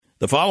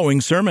The following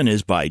sermon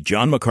is by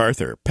John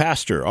MacArthur,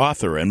 pastor,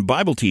 author, and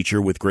Bible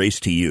teacher with Grace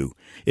to You.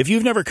 If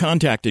you've never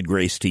contacted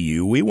Grace to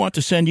You, we want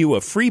to send you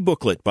a free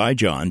booklet by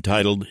John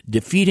titled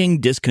Defeating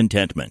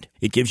Discontentment.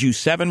 It gives you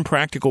 7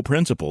 practical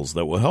principles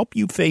that will help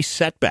you face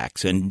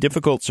setbacks and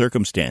difficult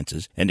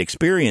circumstances and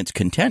experience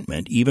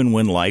contentment even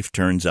when life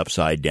turns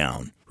upside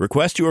down.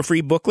 Request your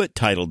free booklet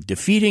titled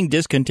Defeating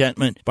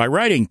Discontentment by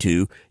writing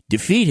to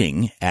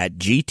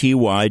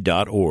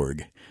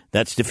defeating@gty.org.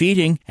 That's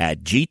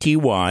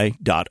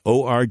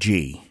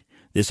defeating@gty.org.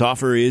 This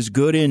offer is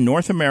good in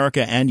North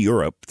America and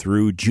Europe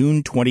through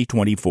June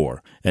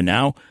 2024. And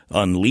now,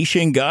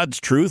 unleashing God's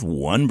truth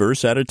one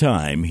verse at a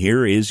time,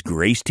 here is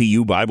Grace to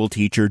You Bible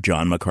teacher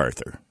John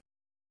MacArthur.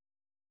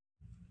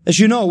 As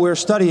you know, we're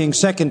studying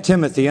 2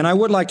 Timothy, and I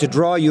would like to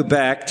draw you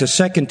back to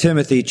 2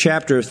 Timothy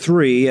chapter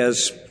 3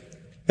 as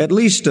at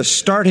least a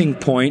starting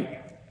point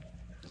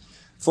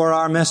for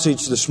our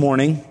message this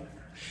morning.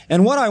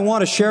 And what I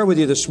want to share with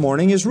you this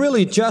morning is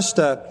really just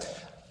a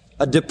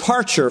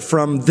departure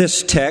from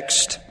this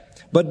text,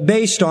 but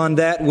based on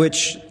that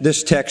which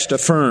this text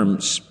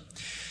affirms.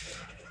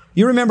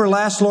 You remember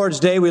last Lord's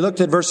Day, we looked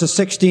at verses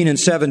 16 and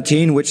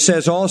 17, which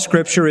says, "All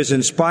Scripture is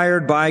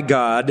inspired by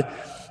God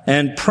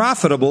and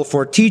profitable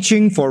for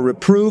teaching, for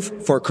reproof,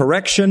 for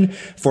correction,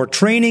 for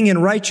training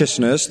in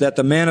righteousness, that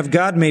the man of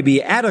God may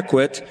be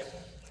adequate,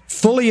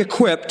 fully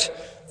equipped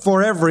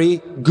for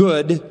every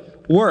good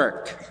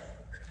work."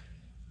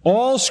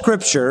 All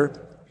Scripture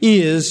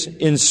is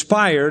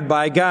inspired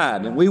by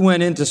God. And we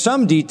went into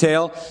some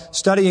detail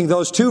studying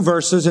those 2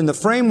 verses in the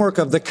framework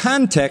of the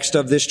context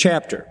of this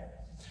chapter.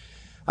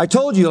 I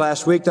told you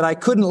last week that I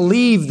couldn't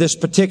leave this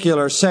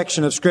particular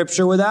section of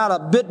Scripture without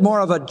a bit more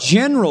of a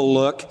general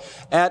look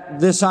at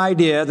this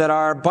idea that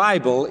our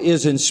Bible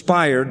is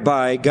inspired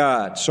by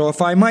God. So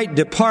if I might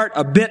depart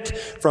a bit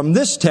from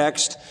this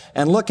text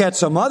and look at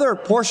some other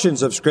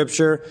portions of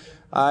Scripture,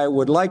 I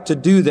would like to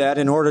do that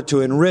in order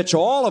to enrich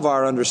all of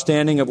our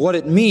understanding of what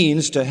it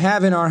means to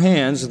have in our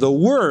hands the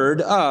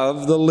Word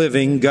of the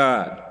living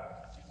God.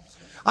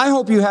 I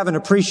hope you have an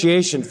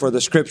appreciation for the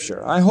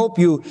Scripture. I hope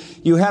you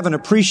have an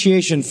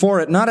appreciation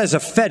for it, not as a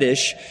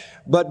fetish,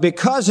 but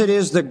because it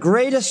is the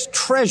greatest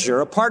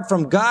treasure, apart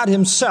from God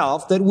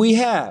Himself, that we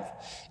have.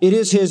 It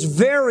is His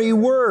very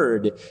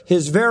Word,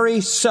 His very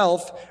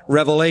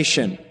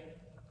self-revelation.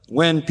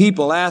 When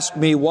people ask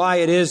me why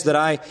it is that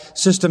I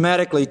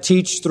systematically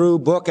teach through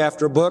book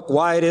after book,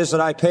 why it is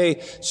that I pay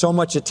so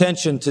much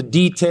attention to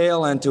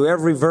detail and to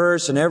every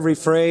verse and every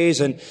phrase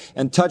and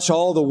touch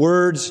all the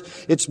words,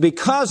 it's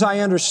because I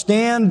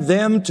understand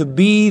them to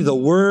be the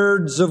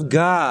words of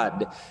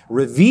God,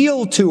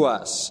 revealed to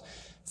us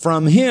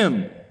from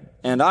Him.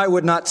 And I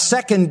would not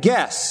second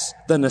guess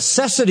the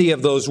necessity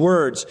of those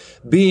words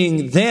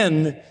being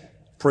then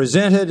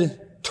presented,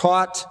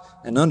 taught,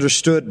 and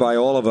understood by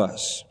all of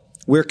us.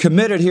 We're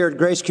committed here at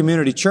Grace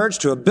Community Church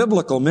to a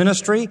biblical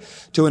ministry,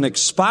 to an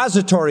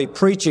expository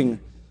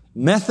preaching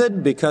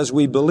method, because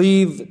we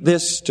believe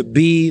this to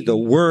be the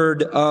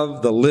Word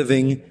of the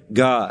living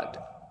God.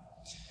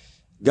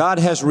 God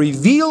has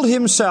revealed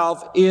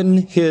Himself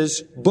in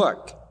His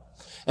book.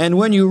 And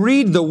when you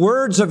read the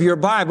words of your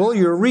Bible,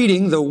 you're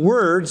reading the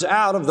words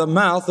out of the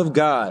mouth of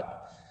God.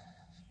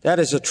 That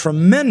is a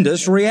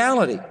tremendous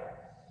reality.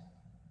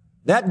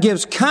 That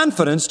gives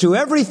confidence to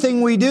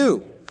everything we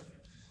do.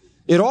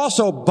 It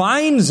also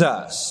binds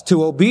us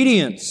to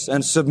obedience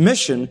and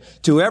submission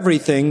to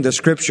everything the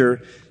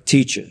Scripture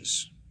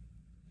teaches.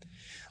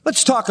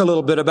 Let's talk a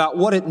little bit about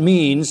what it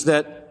means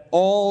that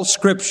all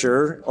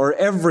Scripture, or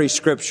every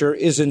Scripture,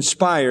 is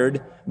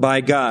inspired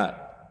by God.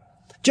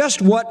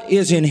 Just what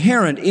is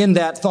inherent in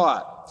that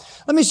thought.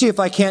 Let me see if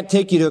I can't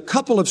take you to a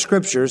couple of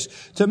Scriptures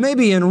to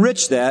maybe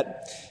enrich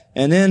that,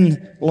 and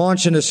then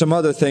launch into some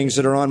other things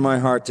that are on my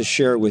heart to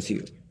share with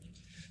you.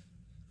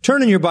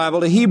 Turn in your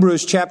Bible to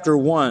Hebrews chapter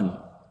 1,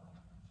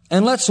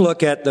 and let's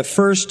look at the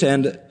first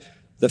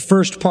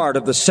part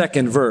of the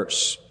second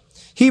verse.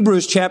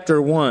 Hebrews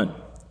chapter 1.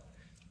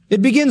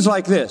 It begins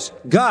like this: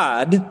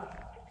 God,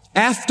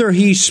 after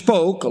He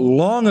spoke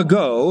long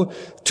ago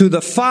to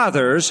the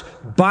fathers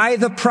by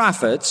the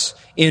prophets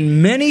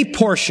in many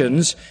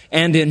portions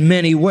and in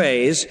many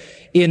ways,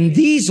 in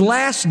these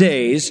last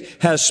days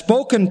has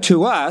spoken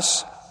to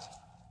us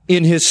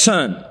in His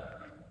Son.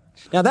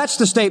 Now that's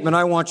the statement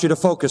I want you to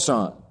focus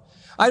on.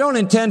 I don't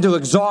intend to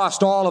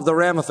exhaust all of the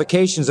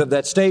ramifications of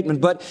that statement,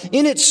 but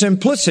in its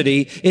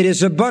simplicity, it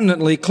is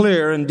abundantly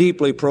clear and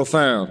deeply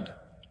profound.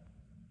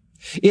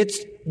 It's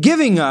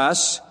giving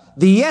us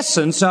the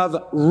essence of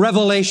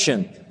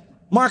revelation.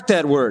 Mark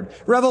that word.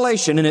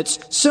 Revelation, in its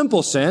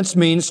simple sense,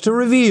 means to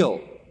reveal.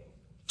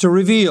 To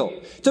reveal.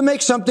 To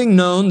make something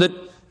known that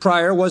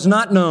prior was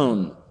not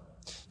known.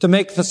 To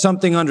make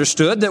something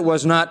understood that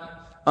was not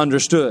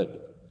understood.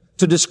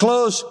 To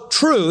disclose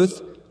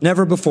truth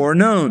never before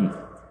known.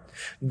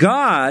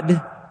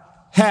 God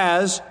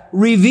has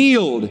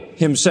revealed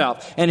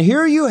Himself. And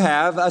here you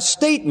have a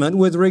statement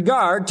with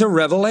regard to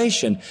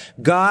revelation.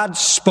 God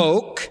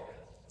spoke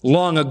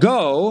long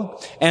ago,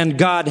 and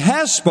God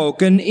has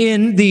spoken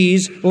in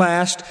these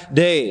last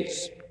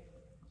days.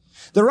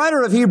 The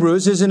writer of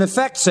Hebrews is in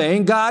effect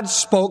saying God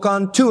spoke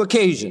on two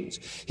occasions.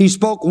 He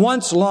spoke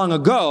once long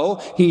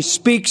ago. He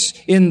speaks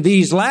in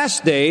these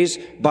last days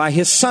by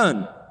His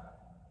Son.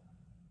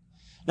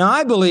 Now,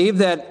 I believe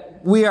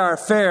that we are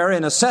fair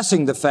in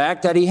assessing the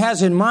fact that he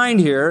has in mind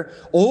here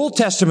Old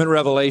Testament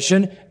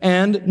revelation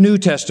and New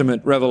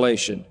Testament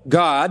revelation.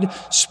 God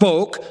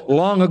spoke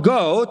long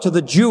ago to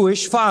the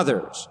Jewish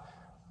fathers.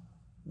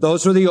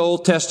 Those were the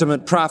Old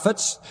Testament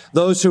prophets,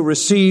 those who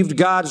received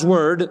God's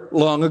word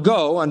long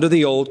ago under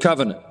the Old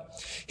Covenant.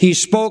 He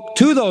spoke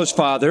to those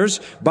fathers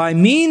by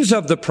means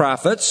of the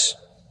prophets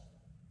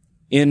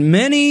in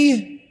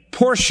many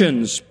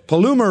portions,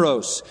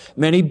 polumeros,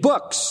 many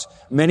books,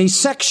 many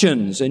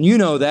sections. And you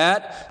know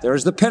that.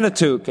 There's the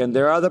Pentateuch, and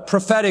there are the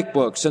prophetic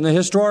books and the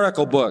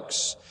historical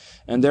books,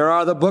 and there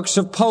are the books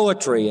of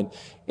poetry. And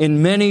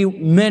in many,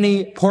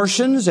 many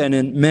portions and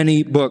in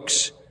many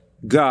books,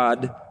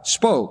 God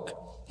spoke.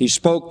 He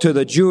spoke to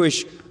the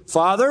Jewish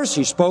fathers.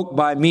 He spoke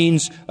by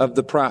means of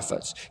the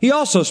prophets. He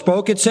also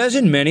spoke, it says,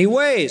 in many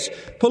ways.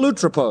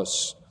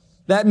 Polutropos.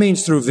 That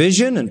means through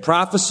vision and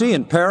prophecy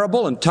and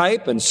parable and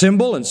type and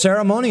symbol and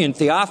ceremony and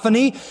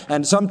theophany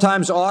and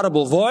sometimes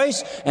audible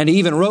voice, and he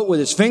even wrote with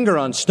his finger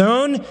on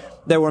stone.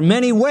 There were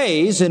many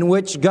ways in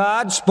which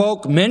God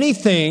spoke many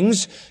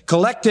things,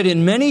 collected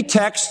in many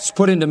texts,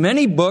 put into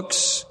many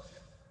books,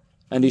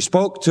 and he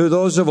spoke to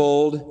those of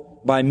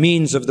old by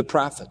means of the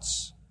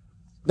prophets.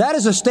 That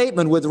is a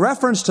statement with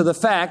reference to the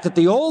fact that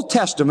the Old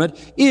Testament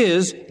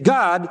is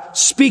God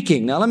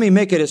speaking. Now let me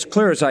make it as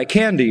clear as I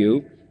can to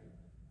you.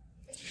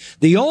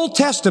 The Old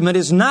Testament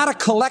is not a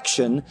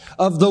collection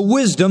of the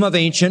wisdom of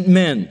ancient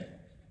men.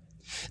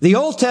 The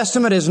Old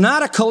Testament is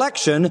not a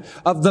collection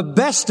of the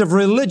best of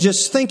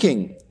religious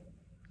thinking.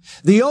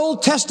 The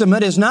Old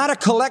Testament is not a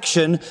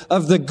collection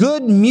of the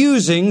good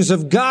musings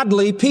of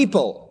godly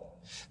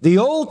people. The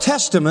Old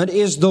Testament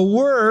is the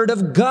Word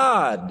of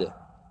God.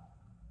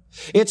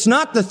 It's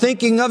not the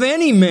thinking of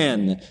any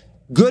men,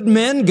 good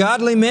men,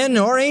 godly men,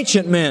 or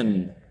ancient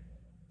men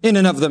in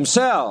and of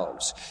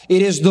themselves.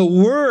 It is the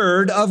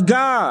Word of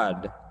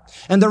God.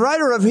 And the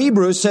writer of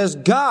Hebrews says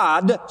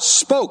God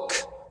spoke.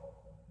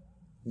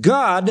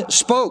 God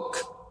spoke.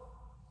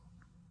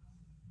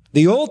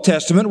 The Old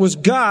Testament was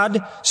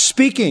God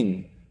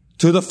speaking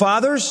to the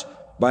fathers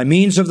by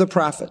means of the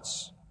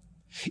prophets.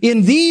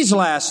 In these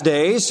last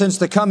days, since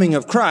the coming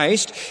of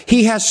Christ,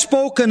 He has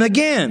spoken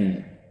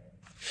again.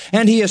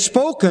 And He has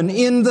spoken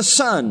in the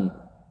Son.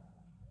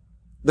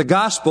 The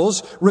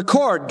Gospels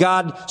record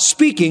God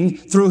speaking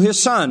through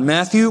His Son,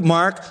 Matthew,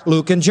 Mark,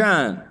 Luke, and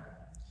John.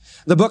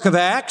 The book of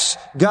Acts,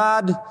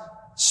 God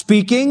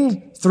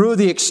speaking through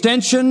the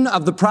extension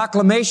of the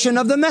proclamation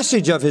of the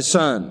message of His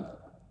Son.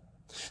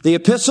 The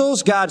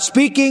epistles, God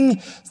speaking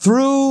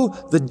through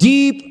the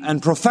deep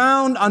and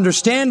profound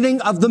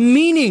understanding of the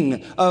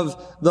meaning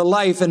of the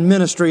life and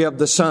ministry of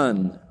the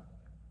Son.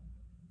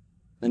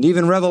 And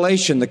even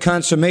Revelation, the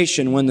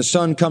consummation when the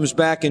Son comes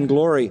back in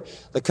glory,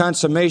 the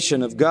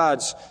consummation of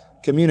God's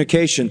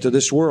communication to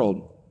this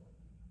world.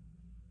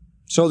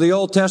 So the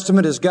Old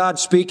Testament is God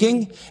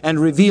speaking and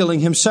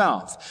revealing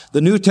Himself.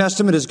 The New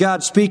Testament is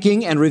God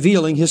speaking and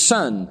revealing His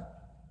Son.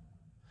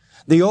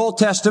 The Old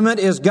Testament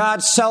is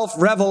God's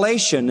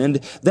self-revelation, and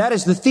that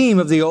is the theme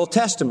of the Old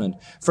Testament.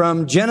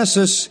 From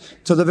Genesis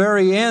to the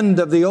very end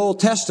of the Old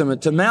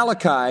Testament, to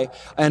Malachi,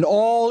 and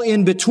all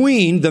in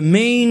between, the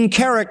main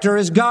character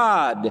is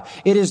God.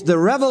 It is the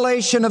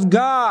revelation of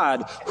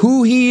God,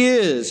 who He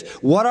is,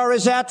 what are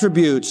His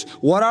attributes,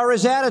 what are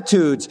His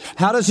attitudes,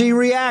 how does He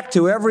react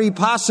to every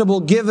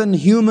possible given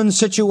human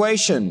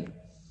situation,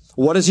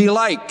 what is He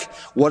like,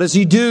 what does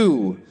He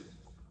do.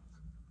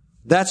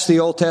 That's the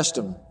Old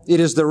Testament.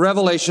 It is the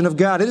revelation of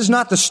God. It is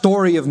not the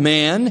story of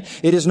man.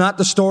 It is not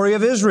the story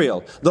of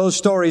Israel. Those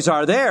stories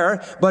are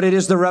there, but it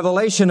is the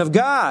revelation of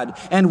God.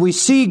 And we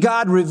see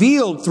God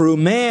revealed through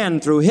man,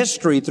 through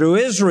history, through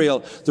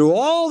Israel, through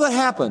all that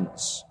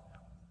happens.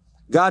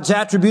 God's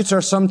attributes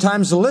are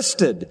sometimes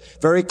listed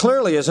very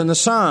clearly, as in the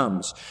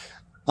Psalms.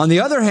 On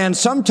the other hand,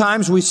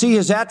 sometimes we see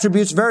His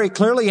attributes very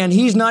clearly and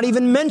He's not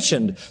even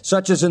mentioned,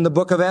 such as in the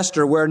book of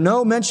Esther, where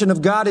no mention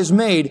of God is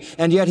made,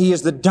 and yet He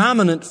is the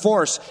dominant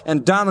force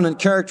and dominant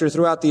character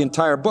throughout the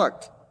entire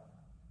book.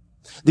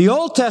 The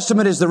Old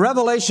Testament is the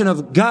revelation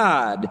of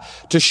God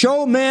to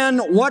show man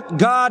what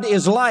God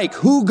is like,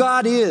 who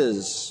God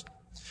is,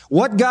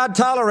 what God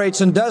tolerates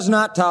and does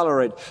not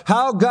tolerate,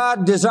 how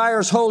God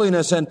desires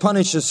holiness and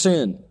punishes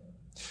sin.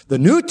 The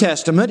New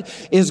Testament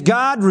is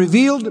God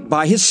revealed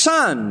by His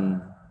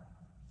Son,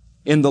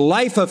 in the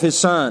life of His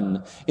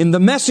Son, in the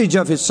message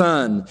of His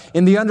Son,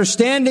 in the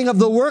understanding of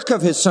the work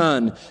of His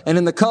Son, and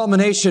in the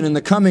culmination in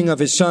the coming of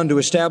His Son to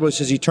establish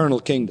His eternal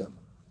kingdom.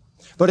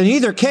 But in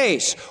either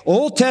case,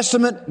 Old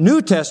Testament,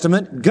 New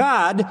Testament,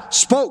 God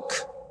spoke.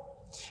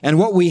 And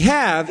what we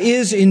have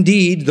is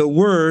indeed the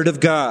Word of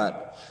God.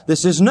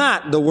 This is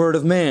not the Word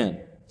of man.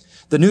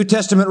 The New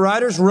Testament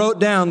writers wrote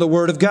down the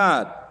Word of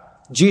God.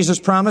 Jesus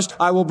promised,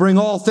 I will bring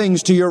all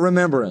things to your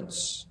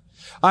remembrance.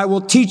 I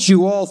will teach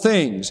you all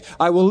things.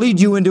 I will lead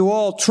you into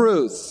all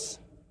truth.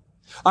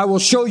 I will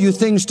show you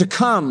things to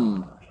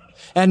come.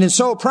 And in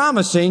so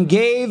promising,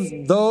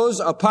 gave those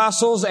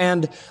apostles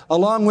and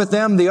along with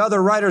them the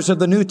other writers of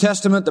the New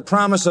Testament the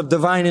promise of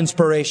divine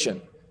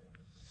inspiration.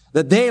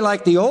 That they,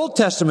 like the Old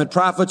Testament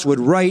prophets, would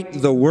write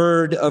the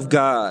Word of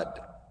God.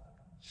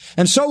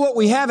 And so what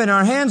we have in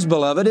our hands,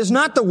 beloved, is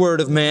not the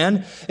word of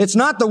man. It's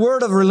not the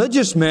word of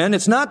religious men.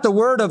 It's not the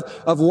word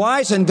of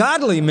wise and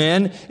godly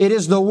men. It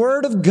is the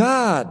Word of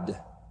God.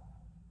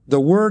 The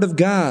Word of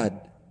God.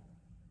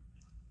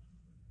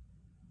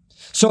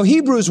 So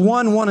Hebrews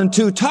 1 and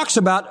 2 talks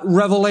about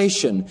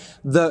revelation,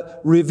 the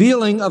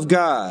revealing of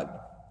God.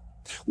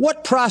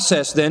 What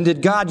process then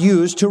did God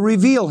use to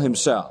reveal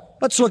Himself?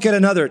 Let's look at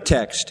another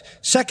text,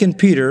 2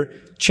 Peter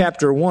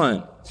chapter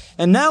 1.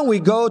 And now we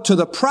go to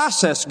the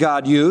process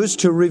God used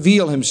to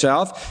reveal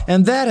Himself,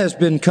 and that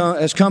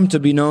has come to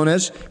be known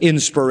as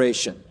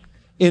inspiration.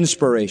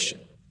 Inspiration.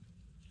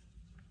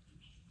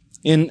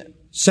 In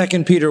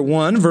 2 Peter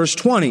 1, verse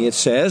 20, it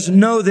says,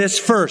 Know this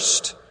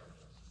first.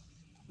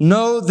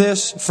 Know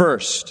this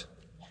first.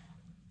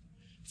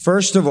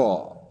 First of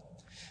all,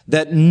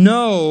 that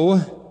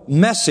no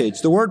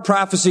message. The word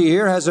prophecy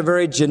here has a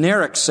very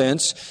generic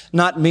sense,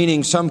 not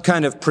meaning some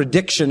kind of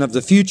prediction of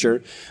the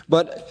future,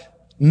 but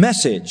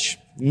message,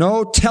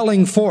 no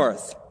telling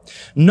forth.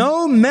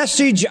 No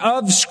message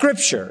of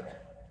Scripture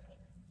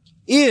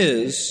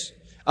is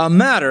a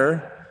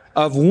matter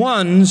of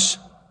one's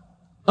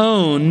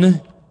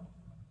own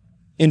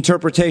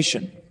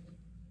interpretation.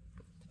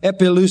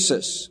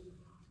 Epileusis.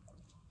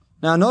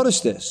 Now notice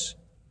this.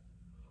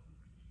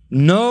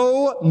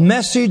 No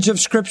message of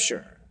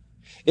Scripture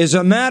is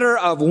a matter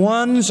of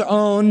one's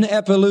own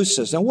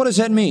epileusis. Now what does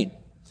that mean?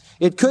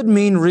 It could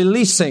mean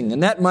releasing,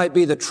 and that might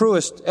be the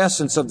truest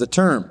essence of the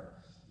term.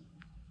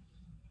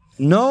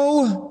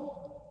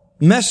 No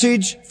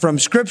message from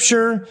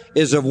Scripture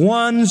is of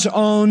one's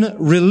own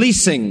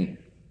releasing.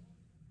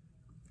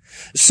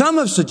 Some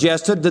have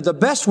suggested that the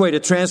best way to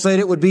translate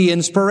it would be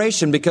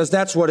inspiration, because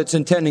that's what it's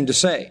intending to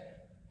say.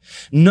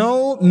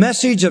 No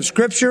message of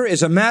Scripture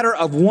is a matter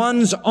of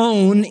one's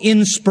own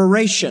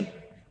inspiration.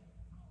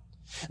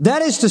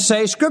 That is to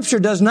say, Scripture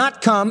does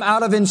not come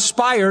out of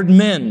inspired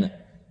men,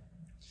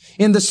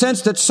 in the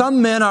sense that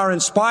some men are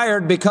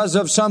inspired because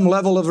of some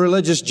level of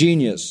religious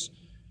genius.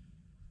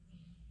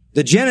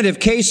 The genitive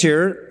case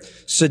here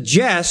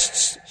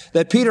suggests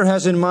that Peter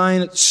has in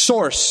mind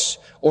source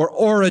or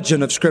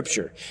origin of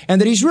Scripture, and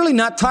that he's really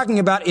not talking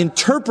about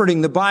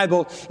interpreting the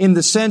Bible in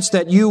the sense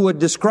that you would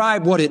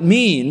describe what it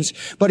means,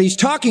 but he's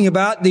talking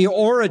about the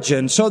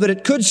origin, so that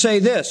it could say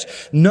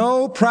this: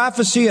 no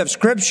prophecy of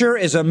Scripture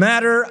is a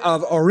matter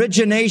of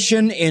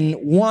origination in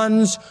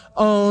one's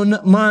own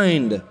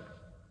mind.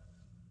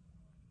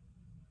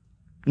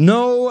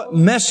 No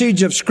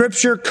message of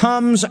Scripture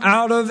comes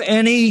out of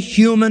any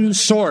human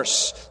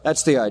source.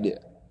 That's the idea.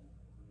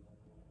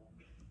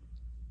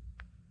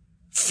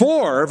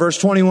 For, verse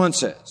 21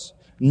 says,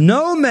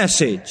 no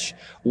message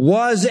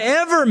was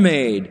ever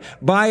made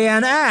by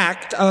an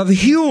act of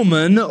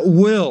human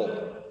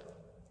will.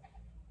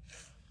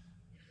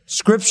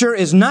 Scripture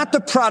is not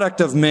the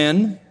product of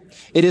men.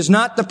 It is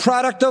not the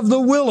product of the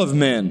will of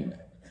men.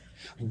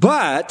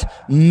 But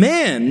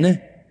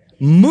men,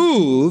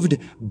 moved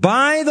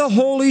by the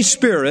Holy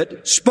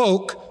Spirit,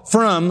 spoke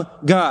from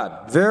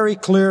God. Very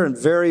clear and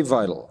very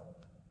vital.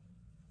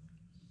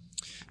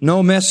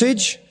 No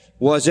message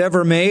was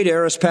ever made,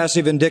 aorist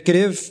passive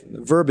indicative.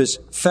 The verb is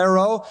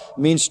phero,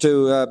 means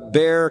to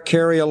bear,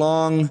 carry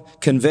along,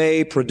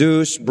 convey,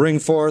 produce, bring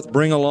forth,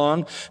 bring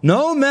along.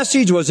 No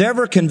message was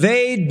ever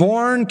conveyed,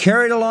 borne,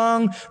 carried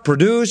along,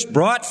 produced,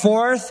 brought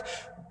forth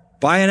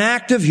by an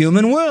act of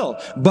human will.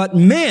 But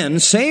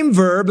men, same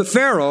verb,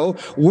 phero,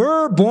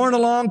 were borne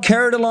along,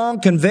 carried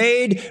along,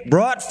 conveyed,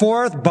 brought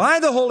forth by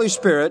the Holy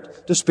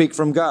Spirit to speak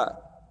from God.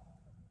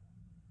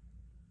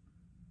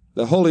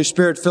 The Holy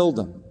Spirit filled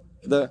them.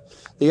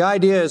 The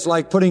idea is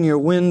like putting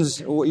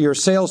your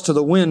sails to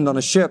the wind on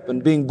a ship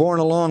and being borne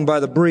along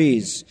by the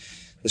breeze.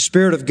 The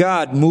Spirit of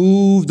God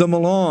moved them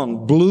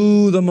along,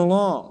 blew them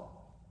along.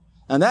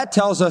 And that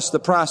tells us the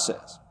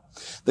process.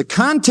 The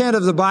content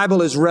of the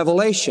Bible is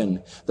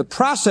revelation. The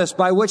process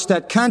by which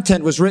that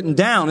content was written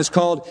down is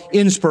called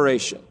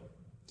inspiration.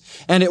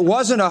 And it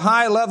wasn't a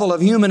high level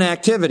of human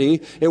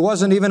activity. It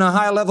wasn't even a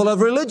high level of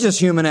religious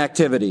human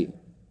activity.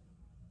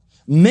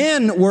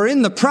 Men were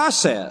in the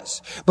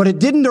process, but it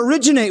didn't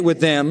originate with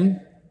them,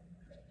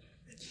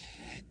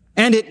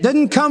 and it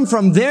didn't come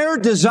from their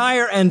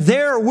desire and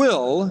their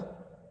will.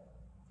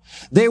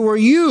 They were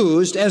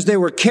used as they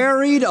were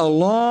carried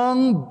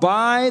along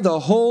by the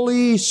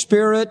Holy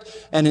Spirit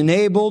and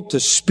enabled to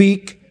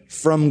speak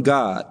from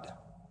God.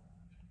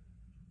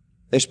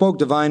 They spoke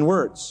divine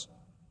words.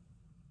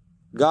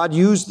 God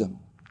used them.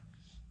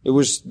 It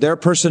was their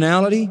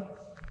personality.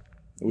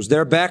 It was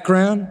their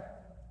background.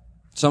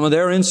 Some of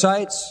their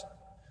insights,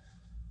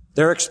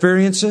 their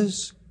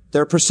experiences,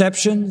 their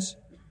perceptions.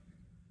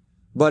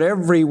 But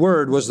every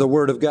word was the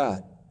Word of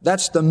God.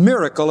 That's the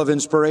miracle of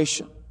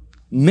inspiration.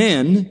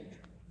 Men,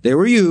 they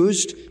were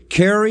used,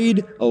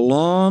 carried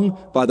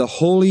along by the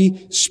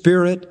Holy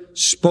Spirit,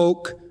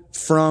 spoke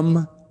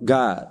from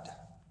God.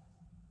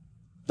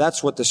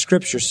 That's what the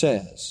Scripture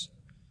says.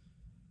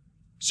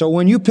 So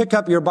when you pick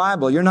up your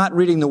Bible, you're not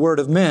reading the Word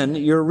of men,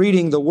 you're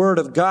reading the Word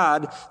of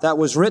God that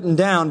was written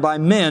down by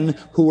men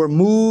who were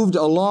moved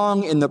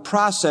along in the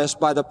process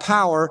by the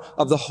power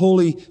of the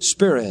Holy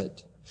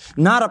Spirit.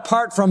 Not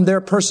apart from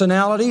their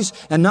personalities,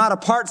 and not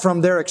apart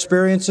from their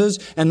experiences,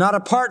 and not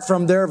apart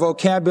from their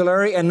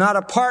vocabulary, and not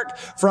apart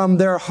from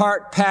their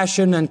heart,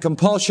 passion, and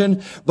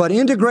compulsion, but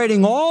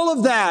integrating all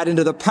of that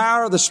into the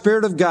power of the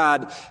Spirit of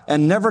God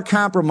and never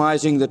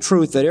compromising the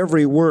truth that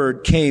every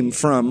word came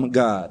from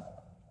God.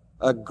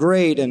 A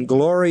great and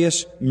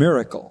glorious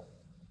miracle.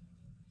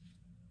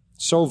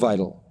 So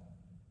vital.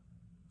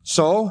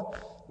 So,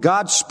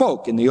 God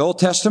spoke in the Old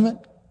Testament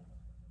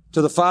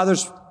to the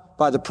fathers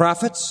by the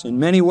prophets in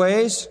many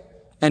ways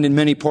and in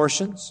many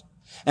portions.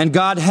 And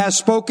God has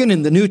spoken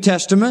in the New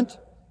Testament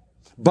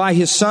by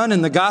His Son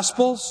in the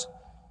Gospels,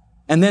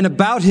 and then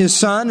about His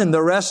Son in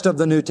the rest of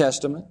the New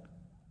Testament.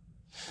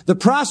 The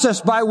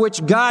process by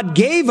which God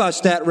gave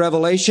us that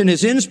revelation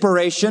is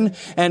inspiration,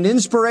 and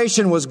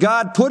inspiration was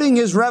God putting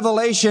His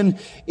revelation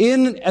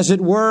in, as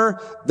it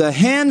were, the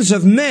hands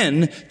of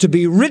men to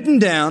be written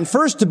down,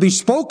 first to be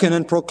spoken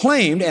and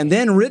proclaimed, and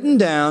then written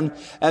down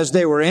as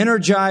they were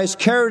energized,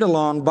 carried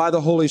along by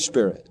the Holy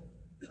Spirit.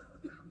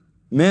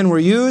 Men were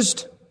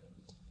used,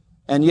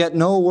 and yet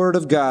no word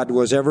of God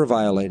was ever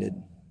violated.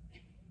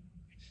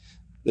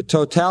 The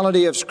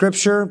totality of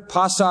Scripture,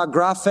 pasa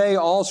graphe,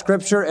 all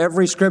Scripture,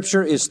 every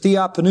Scripture is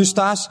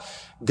theopneustos,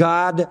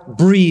 God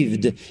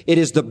breathed. It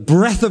is the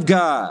breath of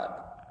God,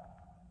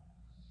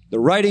 the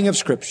writing of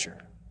Scripture.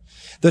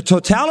 The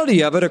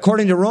totality of it,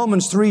 according to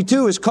Romans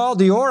 3:2, is called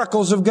the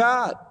oracles of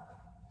God.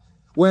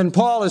 When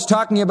Paul is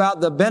talking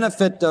about the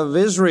benefit of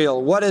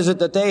Israel, what is it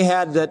that they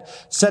had that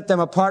set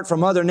them apart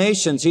from other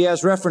nations? He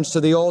has reference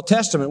to the Old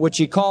Testament, which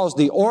he calls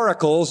the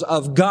oracles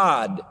of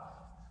God.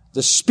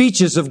 The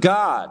speeches of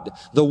God,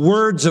 the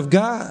words of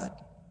God.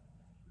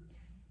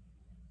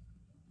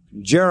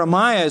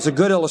 Jeremiah is a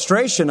good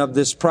illustration of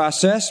this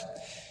process.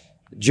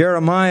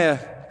 Jeremiah,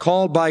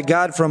 called by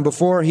God from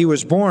before he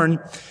was born,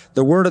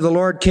 the word of the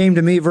Lord came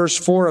to me, verse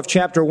 4 of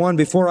chapter 1,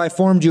 before I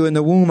formed you in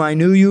the womb, I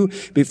knew you.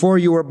 Before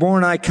you were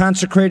born, I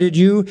consecrated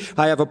you.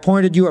 I have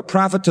appointed you a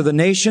prophet to the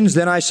nations.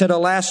 Then I said,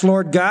 Alas,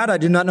 Lord God, I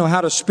do not know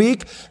how to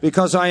speak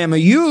because I am a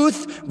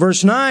youth.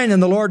 Verse 9,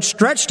 and the Lord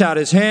stretched out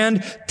His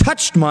hand,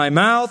 touched my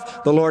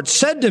mouth. The Lord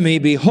said to me,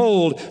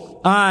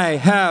 Behold, I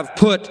have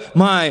put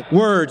my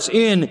words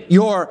in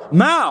your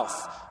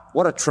mouth.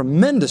 What a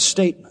tremendous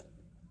statement.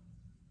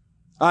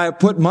 I have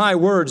put my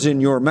words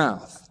in your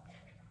mouth.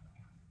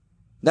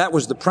 That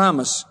was the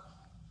promise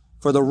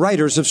for the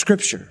writers of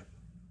Scripture.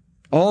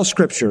 All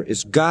Scripture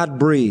is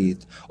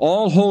God-breathed.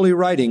 All holy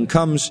writing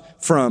comes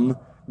from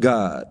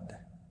God.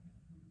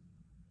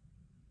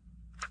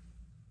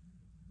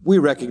 We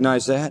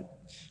recognize that.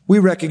 We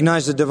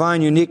recognize the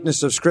divine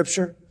uniqueness of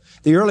Scripture.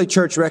 The early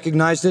church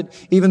recognized it,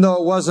 even though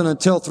it wasn't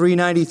until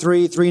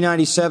 393,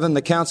 397,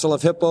 the Council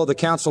of Hippo, the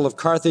Council of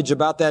Carthage,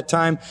 about that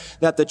time,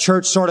 that the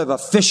church sort of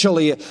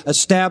officially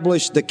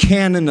established the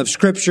canon of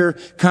Scripture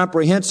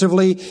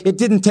comprehensively. It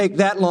didn't take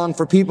that long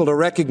for people to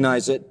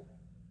recognize it.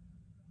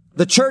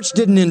 The church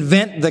didn't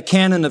invent the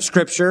canon of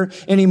Scripture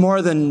any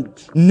more than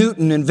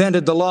Newton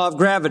invented the law of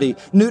gravity.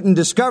 Newton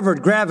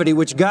discovered gravity,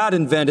 which God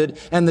invented,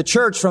 and the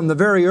church from the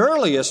very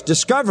earliest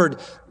discovered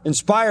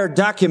inspired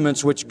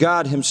documents which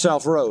God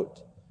Himself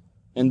wrote.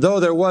 And though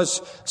there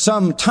was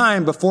some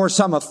time before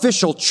some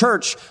official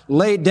church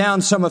laid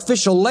down some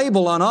official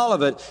label on all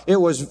of it, it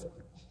was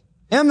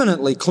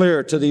eminently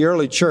clear to the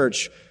early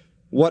church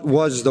what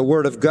was the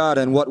Word of God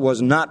and what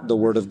was not the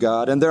Word of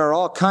God. And there are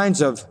all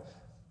kinds of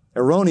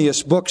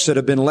erroneous books that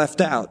have been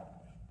left out.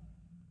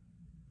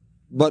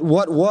 But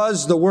what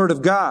was the Word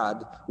of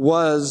God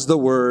was the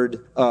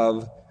Word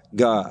of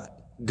God.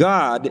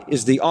 God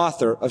is the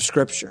author of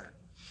Scripture.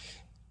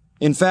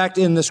 In fact,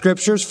 in the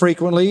Scriptures,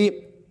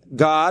 frequently,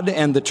 God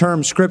and the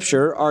term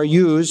Scripture are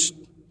used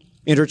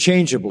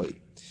interchangeably.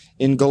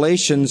 In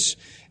Galatians,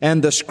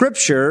 and the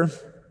Scripture,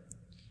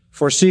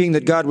 foreseeing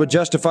that God would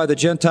justify the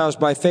Gentiles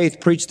by faith,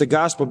 preached the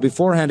gospel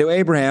beforehand to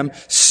Abraham,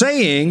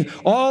 saying,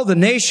 all the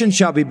nations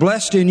shall be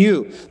blessed in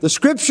you. The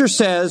Scripture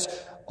says,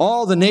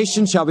 all the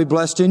nations shall be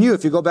blessed in you.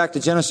 If you go back to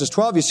Genesis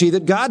 12, you see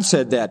that God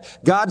said that.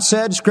 God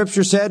said,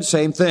 Scripture said,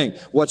 same thing.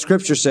 What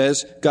Scripture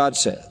says, God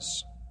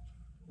says.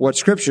 What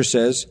Scripture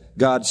says,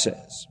 God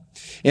says.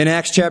 In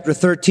Acts chapter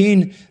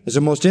 13, there's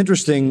a most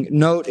interesting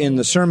note in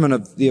the sermon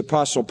of the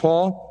Apostle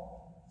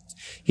Paul.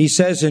 He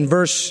says in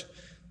verse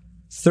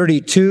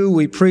 32,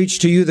 we preach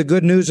to you the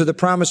good news of the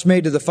promise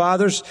made to the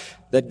fathers,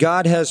 that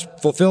God has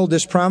fulfilled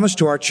this promise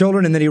to our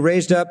children, and that He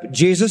raised up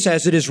Jesus,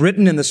 as it is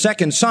written in the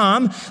second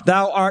Psalm,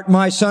 Thou art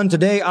my son,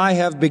 today I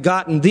have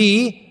begotten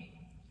thee.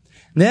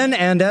 Then,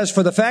 and as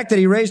for the fact that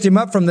he raised him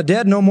up from the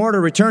dead, no more to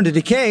return to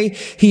decay,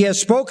 he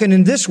has spoken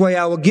in this way,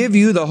 I will give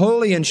you the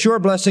holy and sure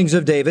blessings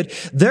of David.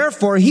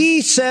 Therefore,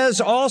 he says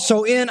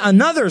also in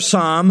another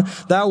psalm,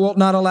 thou wilt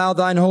not allow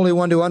thine Holy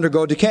One to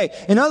undergo decay.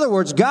 In other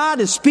words, God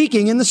is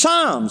speaking in the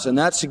Psalms, and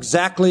that's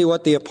exactly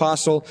what the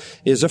apostle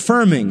is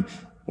affirming.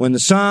 When the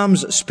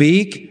Psalms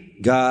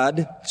speak,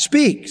 God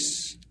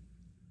speaks.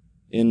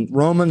 In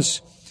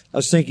Romans, I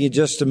was thinking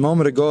just a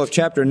moment ago of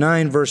chapter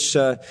 9, verse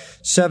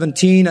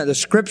 17. The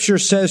Scripture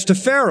says to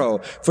Pharaoh,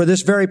 for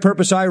this very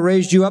purpose I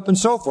raised you up, and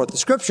so forth. The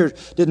Scripture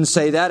didn't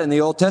say that in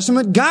the Old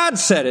Testament. God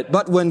said it.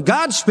 But when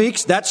God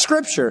speaks, that's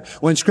Scripture.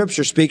 When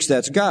Scripture speaks,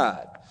 that's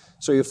God.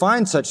 So you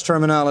find such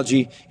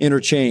terminology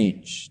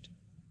interchanged.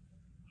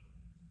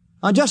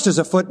 Now, just as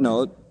a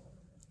footnote,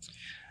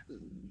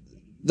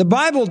 the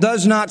Bible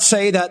does not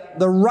say that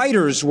the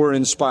writers were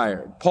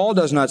inspired. Paul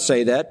does not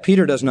say that.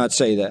 Peter does not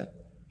say that.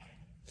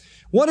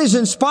 What is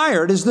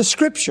inspired is the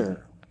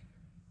Scripture.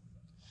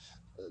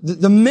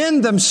 The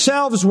men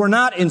themselves were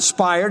not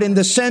inspired in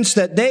the sense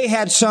that they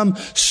had some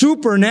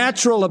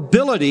supernatural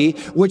ability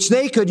which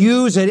they could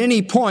use at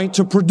any point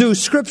to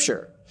produce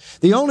Scripture.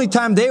 The only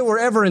time they were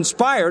ever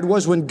inspired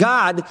was when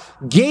God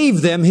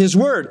gave them His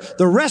Word.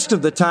 The rest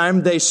of the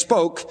time they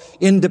spoke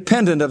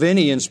independent of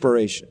any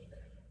inspiration.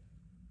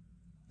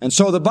 And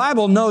so the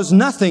Bible knows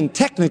nothing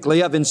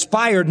technically of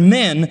inspired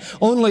men,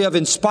 only of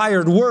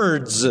inspired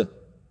words.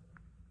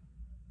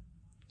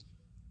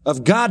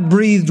 Of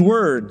God-breathed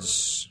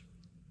words.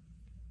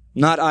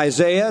 Not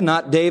Isaiah,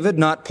 not David,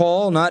 not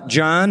Paul, not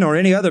John, or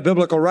any other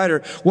biblical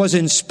writer was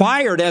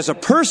inspired as a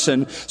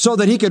person so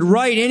that he could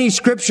write any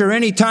scripture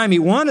anytime he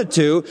wanted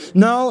to.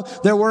 No,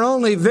 there were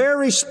only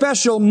very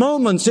special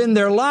moments in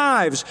their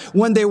lives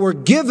when they were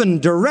given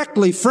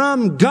directly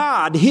from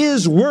God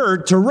His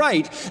Word to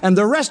write, and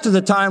the rest of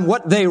the time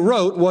what they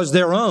wrote was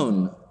their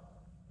own.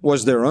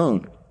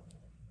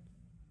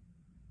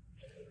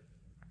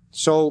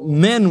 So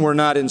men were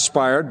not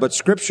inspired, but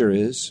Scripture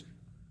is.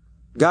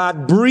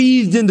 God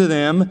breathed into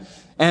them,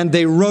 and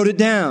they wrote it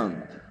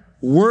down.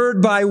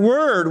 Word by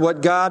word,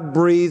 what God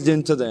breathed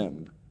into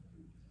them.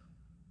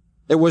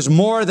 It was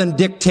more than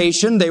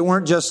dictation. They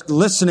weren't just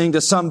listening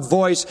to some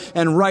voice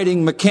and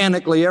writing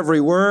mechanically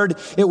every word.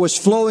 It was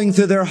flowing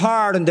through their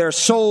heart and their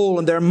soul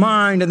and their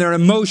mind and their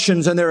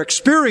emotions and their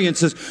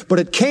experiences. But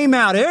it came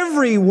out,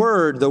 every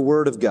word, the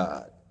Word of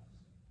God.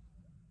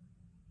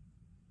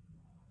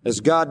 As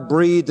God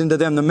breathed into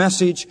them the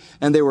message,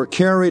 and they were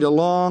carried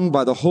along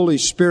by the Holy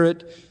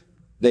Spirit,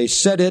 they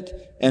said it,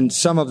 and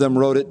some of them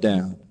wrote it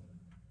down.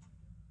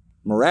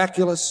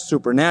 Miraculous,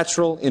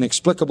 supernatural,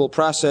 inexplicable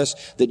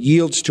process that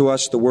yields to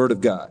us the Word of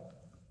God.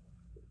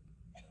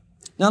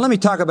 Now let me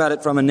talk about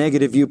it from a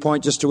negative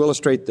viewpoint just to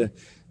illustrate the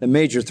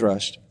major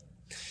thrust.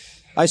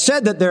 I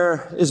said that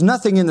there is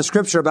nothing in the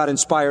Scripture about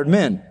inspired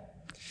men.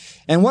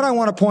 And what I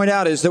want to point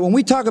out is that when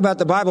we talk about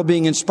the Bible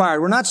being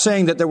inspired, we're not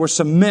saying that there were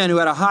some men who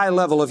had a high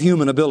level of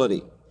human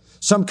ability,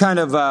 some kind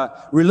of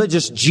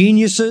religious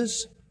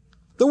geniuses.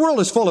 The world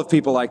is full of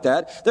people like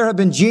that. There have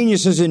been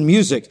geniuses in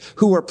music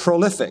who were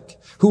prolific,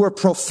 who were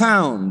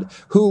profound,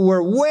 who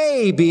were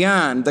way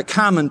beyond the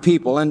common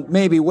people and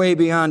maybe way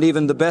beyond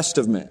even the best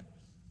of men.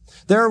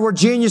 There were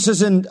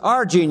geniuses in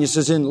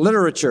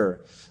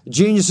literature,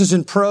 geniuses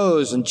in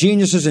prose and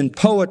geniuses in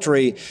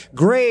poetry,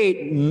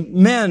 great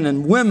men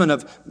and women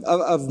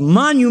of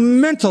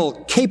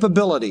monumental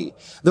capability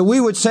that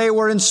we would say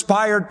were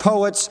inspired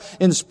poets,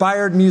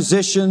 inspired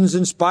musicians,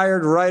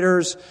 inspired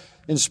writers,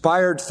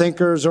 inspired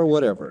thinkers, or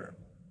whatever.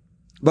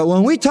 But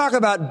when we talk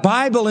about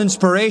Bible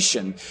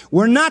inspiration,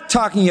 we're not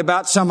talking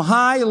about some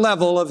high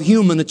level of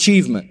human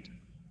achievement.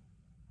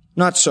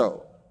 Not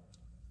so.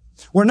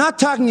 We're not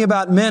talking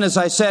about men, as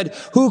I said,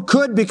 who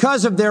could,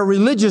 because of their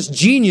religious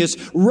genius,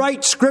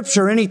 write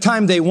Scripture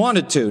anytime they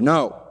wanted to.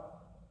 No.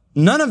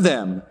 None of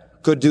them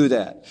could do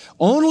that.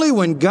 Only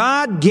when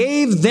God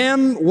gave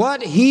them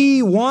what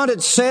He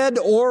wanted said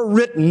or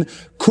written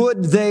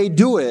could they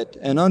do it,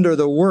 and under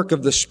the work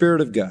of the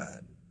Spirit of God.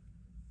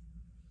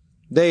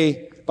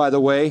 They, by the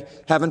way,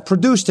 haven't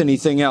produced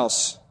anything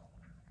else,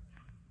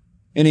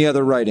 any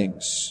other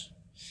writings.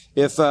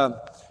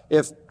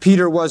 If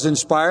Peter was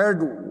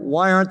inspired,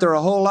 why isn't there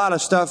a whole lot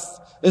of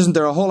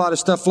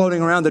stuff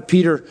floating around that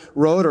Peter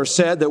wrote or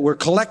said that we're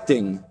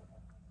collecting?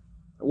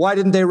 Why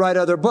didn't they write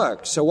other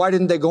books? So why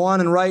didn't they go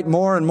on and write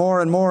more and more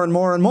and more and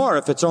more and more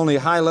if it's only a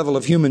high level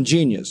of human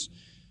genius?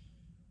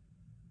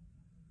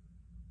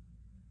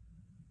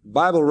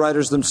 Bible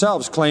writers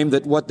themselves claim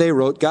that what they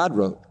wrote, God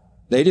wrote.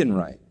 They didn't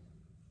write.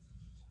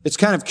 It's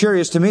kind of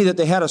curious to me that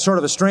they had a sort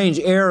of a strange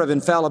air of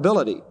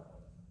infallibility.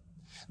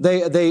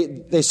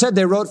 They said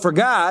they wrote for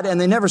God, and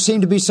they never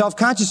seemed to be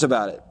self-conscious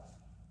about it.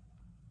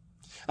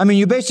 I mean,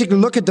 you basically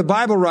look at the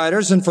Bible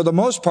writers, and for the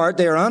most part,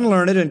 they are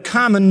unlearned and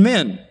common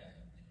men.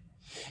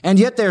 And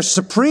yet they're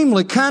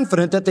supremely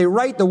confident that they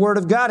write the Word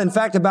of God. In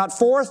fact, about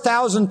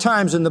 4,000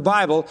 times in the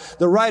Bible,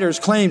 the writers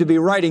claim to be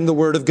writing the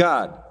Word of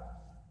God.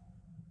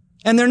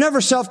 And they're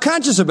never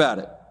self-conscious about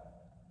it.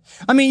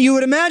 I mean, you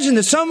would imagine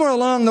that somewhere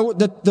along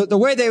the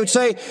way they would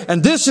say,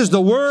 and this is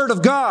the Word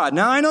of God.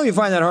 Now, I know you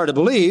find that hard to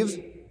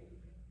believe,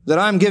 that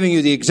I'm giving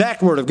you the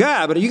exact Word of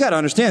God, but you got to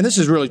understand, this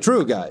is really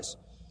true, guys.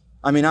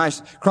 I mean, I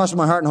cross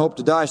my heart and hope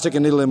to die, stick a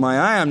needle in my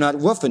eye, I'm not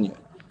woofing you.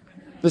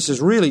 This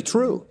is really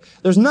true.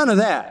 There's none of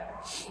that.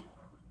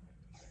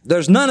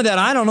 There's none of that.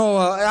 I don't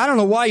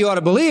know why you ought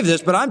to believe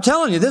this, but I'm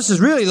telling you, this is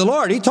really the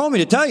Lord. He told me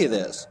to tell you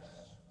this.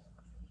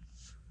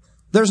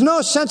 There's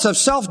no sense of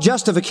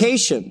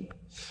self-justification.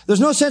 There's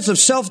no sense of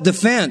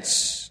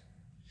self-defense.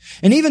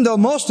 And even though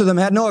most of them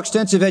had no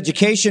extensive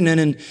education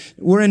and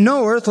were in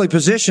no earthly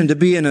position to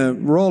be in a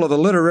role of a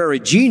literary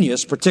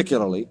genius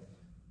particularly,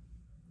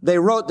 they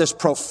wrote this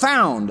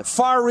profound,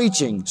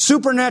 far-reaching,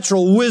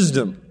 supernatural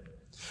wisdom,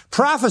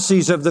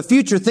 prophecies of the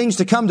future things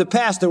to come to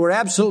pass that were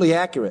absolutely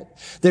accurate.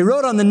 They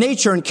wrote on the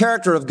nature and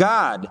character of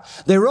God.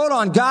 They wrote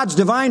on God's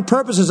divine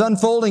purposes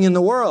unfolding in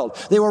the world.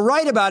 They were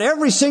right about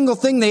every single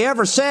thing they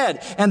ever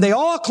said, and they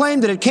all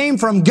claimed that it came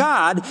from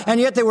God, and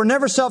yet they were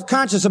never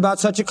self-conscious about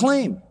such a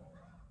claim.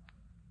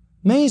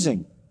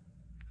 Amazing.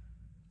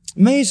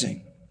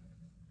 Amazing.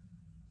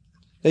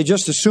 They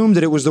just assumed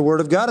that it was the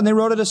Word of God, and they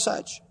wrote it as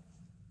such.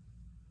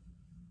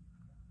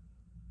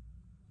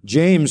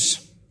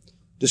 James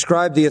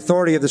described the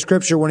authority of the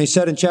Scripture when he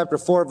said in chapter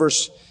 4,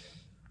 verse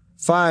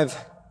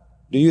 5,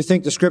 do you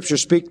think the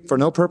Scriptures speak for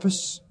no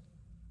purpose?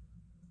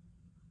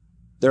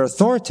 They're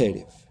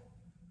authoritative.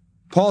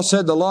 Paul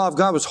said the law of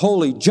God was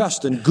holy,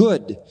 just, and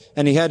good,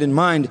 and he had in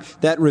mind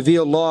that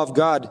revealed law of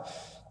God,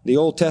 the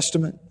Old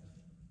Testament.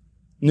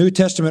 New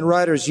Testament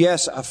writers,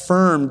 yes,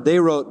 affirmed they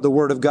wrote the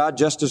Word of God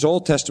just as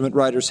Old Testament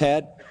writers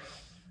had.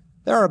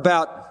 There are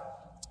about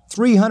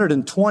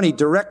 320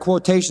 direct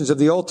quotations of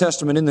the Old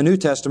Testament in the New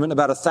Testament,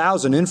 about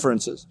 1,000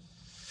 inferences.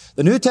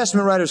 The New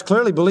Testament writers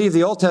clearly believed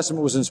the Old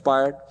Testament was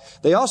inspired.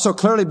 They also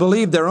clearly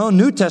believed their own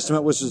New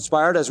Testament was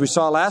inspired, as we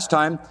saw last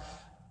time.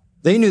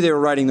 They knew they were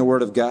writing the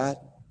Word of God.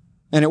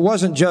 And it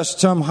wasn't just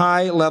some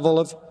high level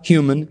of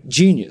human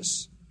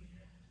genius.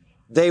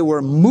 They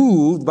were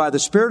moved by the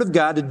Spirit of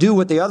God to do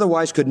what they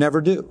otherwise could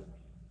never do.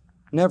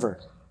 Never.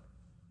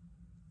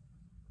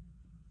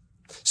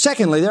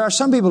 Secondly, there are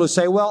some people who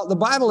say, well, the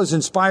Bible is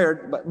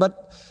inspired,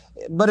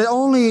 but it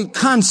only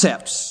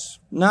concepts,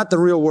 not the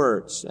real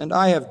words. And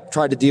I have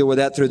tried to deal with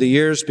that through the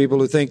years. People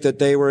who think that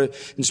they were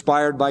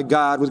inspired by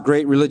God with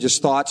great religious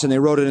thoughts and they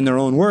wrote it in their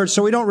own words.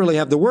 So we don't really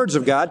have the words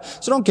of God.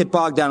 So don't get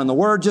bogged down in the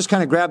word. Just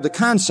kind of grab the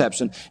concepts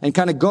and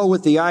kind of go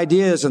with the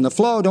ideas and the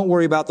flow. Don't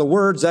worry about the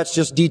words. That's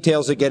just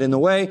details that get in the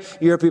way.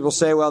 You hear people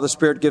say, well, the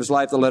Spirit gives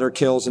life, the letter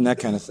kills, and that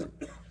kind of thing.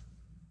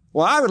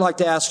 Well, I would like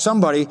to ask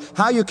somebody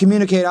how you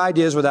communicate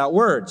ideas without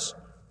words.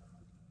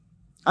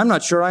 I'm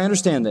not sure I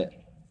understand that.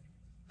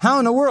 How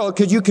in the world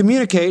could you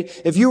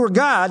communicate, if you were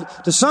God,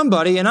 to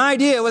somebody an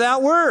idea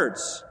without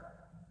words?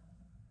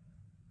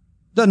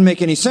 Doesn't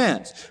make any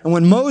sense. And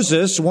when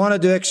Moses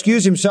wanted to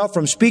excuse himself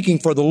from speaking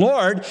for the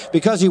Lord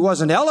because he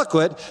wasn't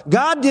eloquent,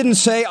 God didn't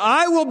say,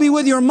 I will be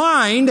with your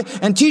mind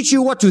and teach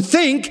you what to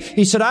think.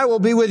 He said, I will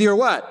be with your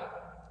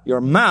what? Your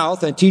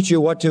mouth and teach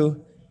you what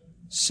to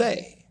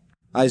say.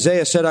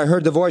 Isaiah said, I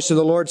heard the voice of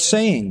the Lord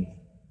saying.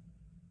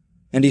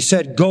 And he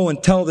said, go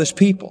and tell this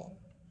people.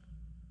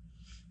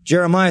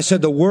 Jeremiah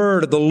said, the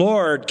word of the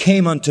Lord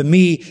came unto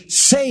me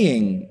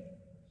saying.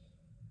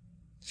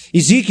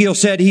 Ezekiel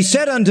said, he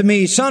said unto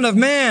me, Son of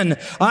man,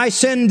 I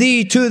send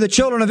thee to the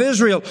children of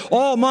Israel.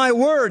 All my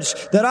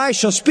words that I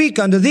shall speak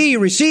unto thee,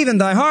 receive in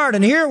thy heart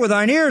and hear with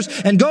thine ears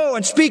and go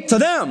and speak to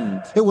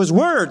them. It was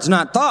words,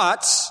 not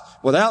thoughts.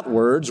 Without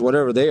words,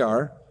 whatever they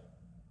are.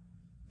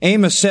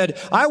 Amos said,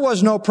 I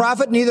was no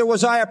prophet, neither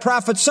was I a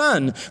prophet's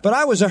son, but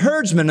I was a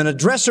herdsman and a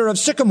dresser of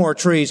sycamore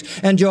trees.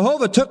 And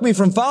Jehovah took me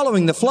from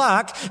following the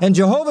flock, and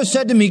Jehovah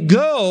said to me,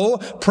 go,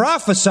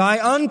 prophesy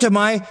unto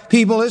my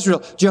people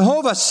Israel.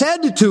 Jehovah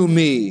said to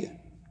me.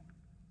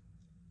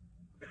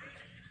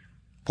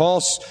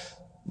 Paul's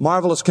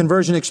marvelous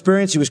conversion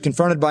experience, he was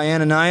confronted by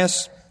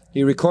Ananias.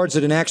 He records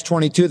it in Acts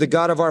 22, the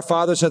God of our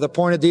fathers hath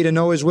appointed thee to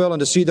know his will and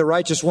to see the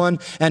righteous one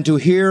and to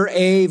hear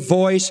a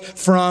voice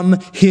from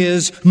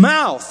his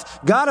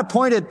mouth. God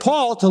appointed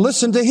Paul to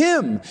listen to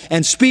him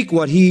and speak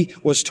what he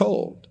was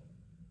told.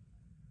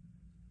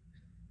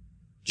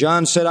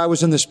 John said, I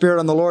was in the Spirit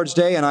on the Lord's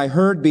day and I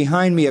heard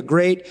behind me a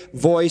great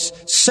voice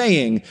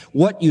saying,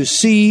 what you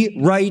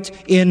see, write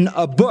in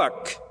a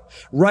book.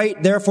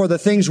 Write therefore the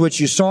things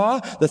which you saw,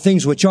 the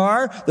things which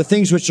are, the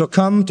things which shall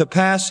come to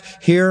pass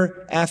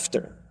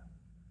hereafter.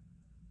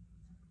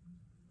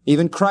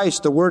 Even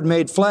Christ, the Word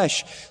made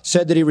flesh,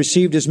 said that he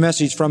received his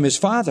message from his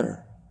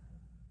Father.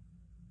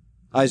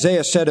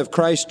 Isaiah said of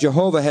Christ,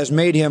 Jehovah has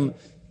made him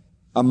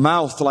a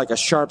mouth like a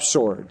sharp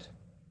sword.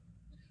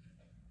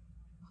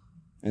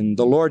 And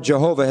the Lord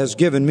Jehovah has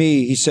given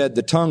me, he said,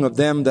 the tongue of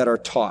them that are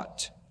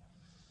taught.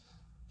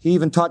 He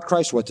even taught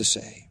Christ what to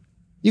say.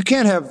 You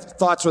can't have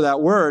thoughts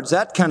without words.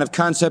 That kind of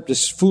concept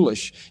is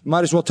foolish. You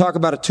might as well talk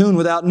about a tune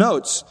without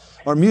notes,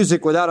 or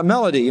music without a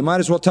melody. You might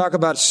as well talk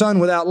about sun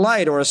without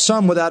light, or a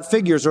sum without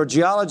figures, or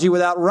geology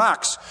without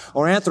rocks,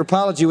 or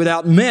anthropology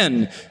without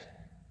men.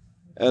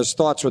 as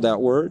thoughts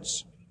without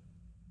words.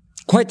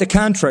 Quite the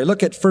contrary.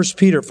 Look at 1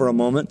 Peter for a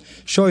moment.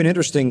 Show you an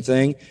interesting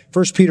thing.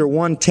 1 Peter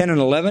 1, 10 and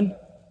 11.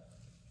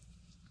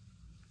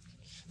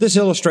 This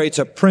illustrates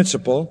a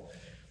principle.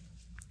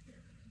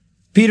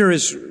 Peter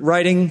is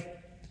writing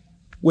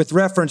with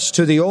reference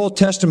to the Old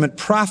Testament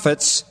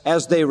prophets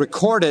as they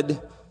recorded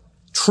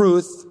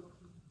truth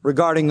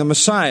regarding the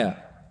Messiah.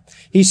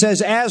 He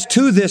says, as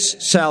to this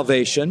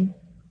salvation,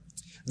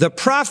 the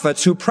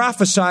prophets who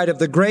prophesied of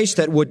the grace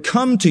that would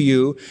come to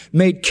you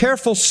made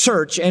careful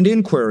search and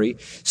inquiry,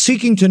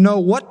 seeking to know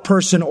what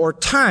person or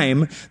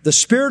time the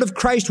Spirit of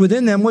Christ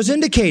within them was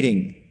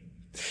indicating.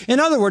 In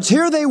other words,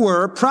 here they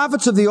were,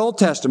 prophets of the Old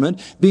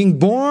Testament, being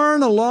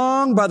borne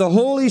along by the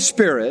Holy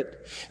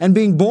Spirit and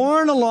being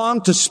borne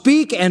along to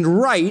speak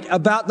and write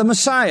about the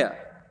Messiah.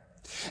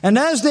 And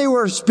as they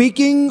were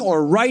speaking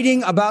or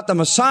writing about the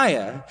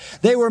Messiah,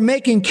 they were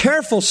making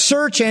careful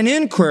search and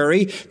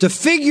inquiry to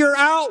figure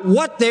out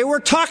what they were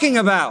talking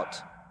about.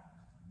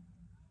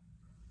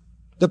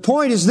 The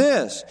point is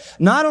this: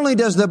 not only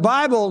does the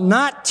Bible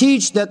not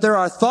teach that there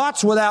are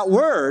thoughts without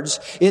words,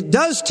 it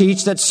does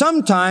teach that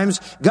sometimes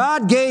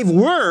God gave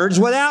words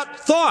without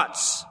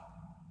thoughts.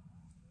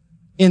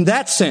 In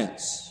that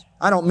sense,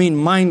 I don't mean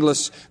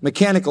mindless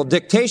mechanical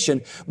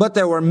dictation, but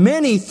there were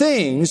many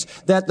things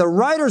that the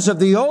writers of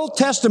the Old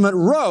Testament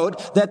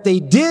wrote that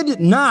they did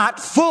not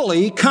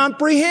fully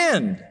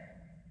comprehend.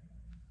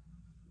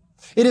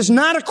 It is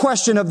not a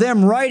question of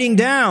them writing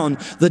down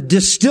the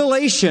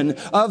distillation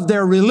of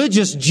their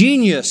religious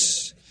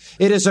genius.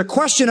 It is a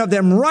question of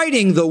them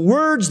writing the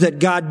words that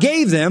God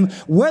gave them,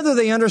 whether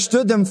they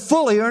understood them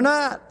fully or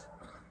not.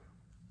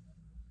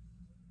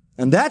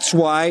 And that's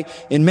why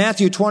in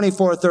Matthew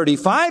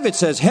 24:35 it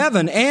says,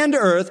 heaven and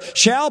earth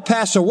shall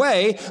pass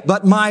away,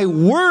 but my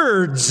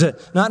words,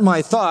 not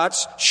my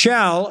thoughts,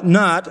 shall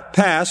not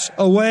pass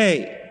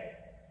away.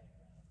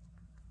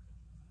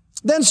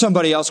 Then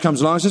somebody else comes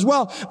along and says,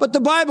 well, but the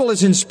Bible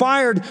is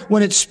inspired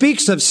when it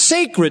speaks of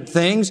sacred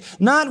things,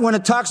 not when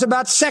it talks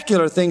about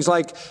secular things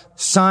like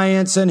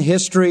science and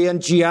history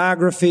and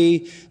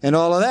geography and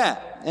all of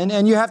that.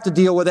 And you have to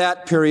deal with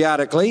that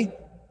periodically.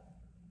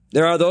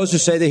 There are those who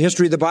say the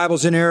history of the Bible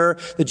is in error,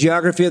 the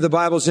geography of the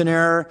Bible is in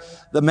error,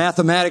 the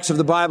mathematics of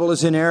the Bible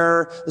is in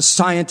error, the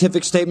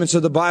scientific statements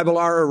of the Bible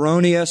are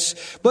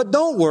erroneous. But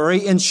don't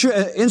worry,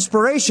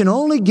 inspiration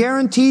only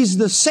guarantees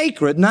the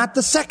sacred, not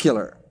the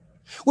secular.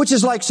 Which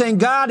is like saying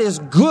God is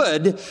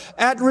good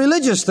at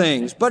religious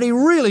things, but He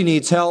really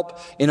needs help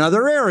in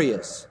other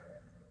areas.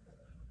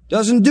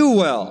 Doesn't do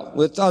well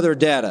with other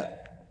data.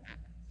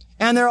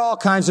 And there are all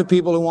kinds of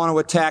people who want to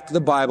attack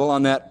the Bible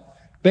on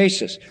that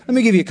basis. Let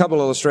me give you a couple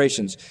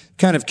illustrations,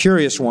 kind of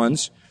curious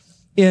ones.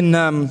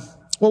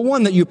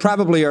 One that you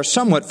probably are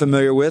somewhat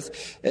familiar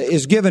with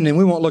is given, and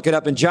we won't look it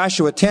up, in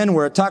Joshua 10,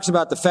 where it talks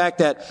about the fact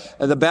that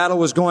the battle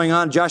was going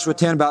on, Joshua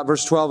 10, about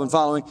verse 12 and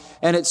following,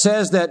 and it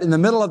says that in the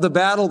middle of the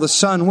battle, the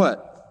sun,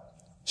 what?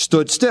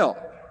 Stood still.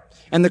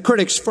 And the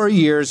critics for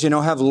years,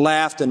 have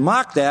laughed and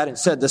mocked that and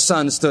said the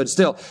sun stood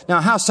still.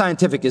 Now, how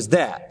scientific is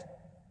that?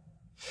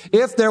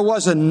 If there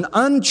was an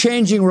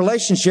unchanging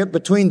relationship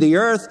between the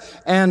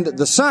earth and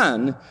the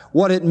sun,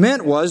 what it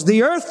meant was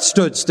the earth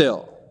stood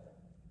still.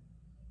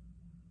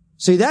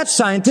 See, that's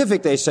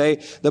scientific, they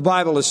say. The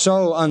Bible is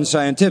so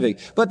unscientific.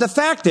 But the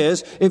fact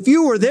is, if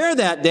you were there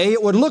that day,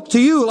 it would look to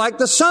you like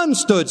the sun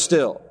stood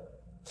still.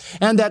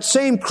 And that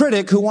same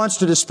critic who wants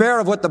to despair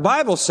of what the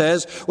Bible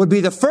says would be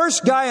the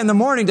first guy in the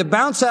morning to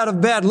bounce out of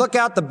bed, look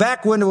out the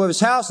back window of his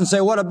house and say,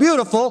 what a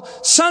beautiful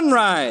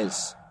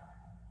sunrise.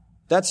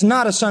 That's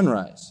not a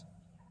sunrise,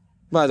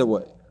 by the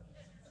way.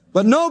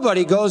 But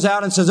nobody goes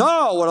out and says,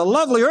 oh, what a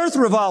lovely earth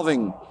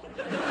revolving.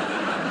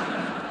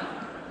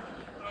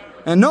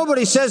 And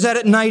nobody says that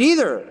at night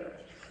either.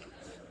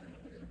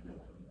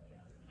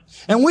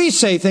 And we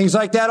say things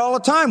like that all the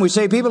time. We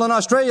say people in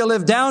Australia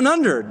live down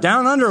under.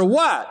 Down under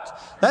what?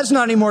 That's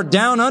not any more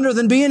down under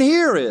than being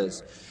here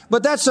is.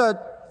 But that's a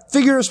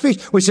figure of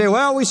speech. We say,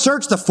 well, we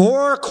search the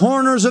four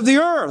corners of the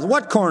earth.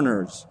 What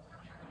corners?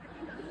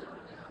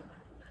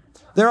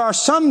 There are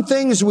some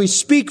things we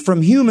speak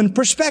from human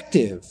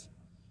perspective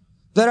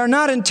that are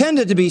not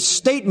intended to be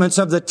statements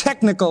of the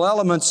technical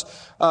elements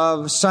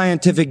of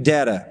scientific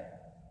data.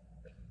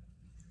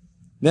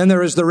 Then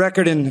there is the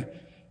record in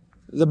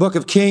the book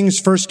of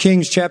Kings, 1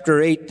 Kings chapter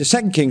 8, the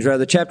 2 Kings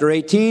rather, chapter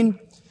 18,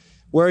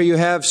 where you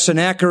have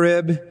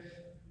Sennacherib,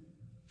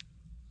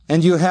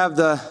 and you have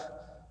the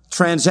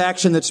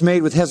transaction that's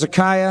made with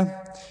Hezekiah,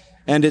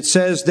 and it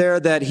says there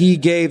that he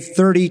gave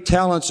 30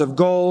 talents of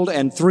gold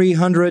and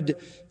 300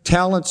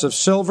 talents of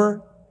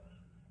silver,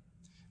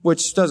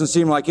 which doesn't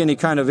seem like any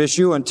kind of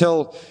issue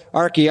until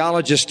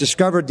archaeologists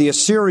discovered the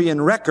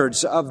Assyrian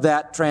records of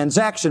that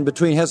transaction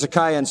between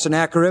Hezekiah and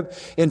Sennacherib.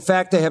 In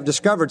fact, they have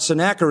discovered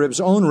Sennacherib's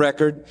own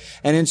record,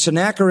 and in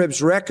Sennacherib's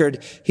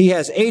record, he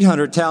has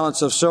 800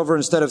 talents of silver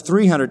instead of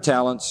 300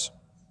 talents.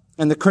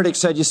 And the critics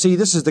said, you see,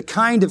 this is the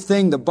kind of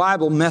thing the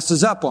Bible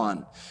messes up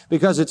on,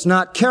 because it's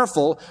not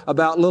careful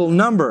about little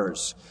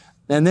numbers.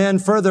 And then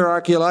further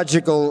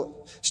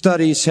archaeological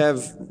studies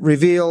have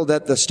revealed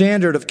that the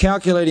standard of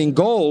calculating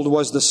gold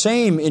was the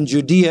same in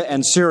Judea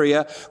and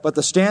Syria, but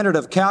the standard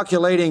of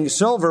calculating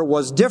silver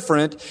was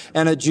different,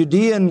 and a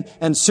Judean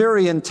and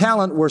Syrian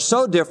talent were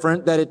so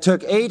different that it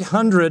took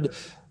 800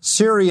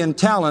 Syrian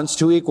talents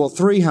to equal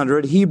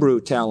 300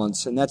 Hebrew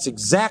talents, and that's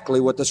exactly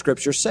what the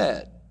Scripture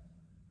said.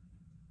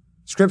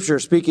 Scripture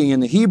speaking in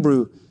the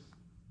Hebrew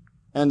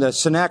and the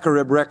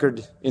Sennacherib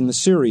record in the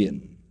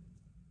Syrian.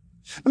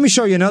 Let me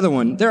show you another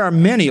one. There are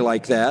many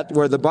like that,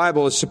 where the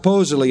Bible is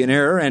supposedly in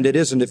error, and it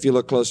isn't if you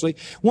look closely.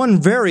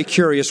 One very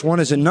curious one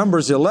is in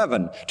Numbers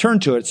 11. Turn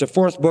to it. It's the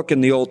fourth book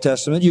in the Old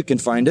Testament. You can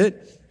find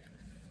it.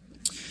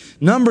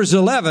 Numbers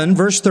 11,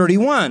 verse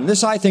 31.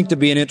 This I think to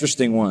be an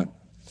interesting one.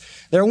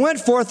 There went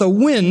forth a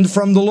wind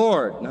from the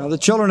Lord. Now, the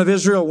children of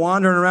Israel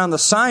wandering around the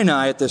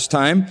Sinai at this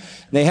time,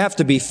 they have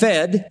to be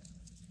fed.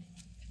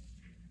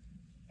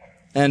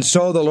 And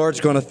so the Lord's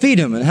going to feed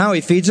them. And how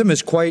He feeds them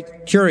is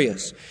quite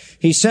curious.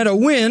 He sent a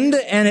wind,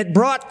 and it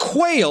brought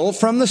quail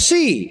from the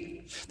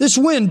sea. This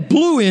wind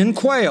blew in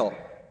quail.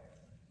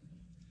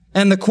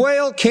 And the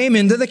quail came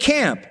into the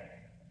camp.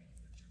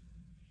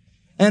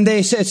 And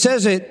it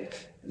says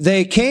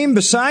they came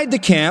beside the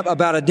camp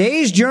about a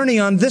day's journey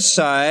on this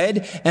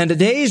side and a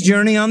day's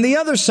journey on the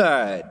other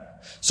side.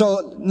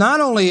 So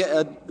not only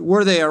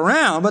were they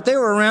around, but they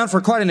were around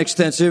for quite an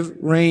extensive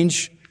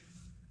range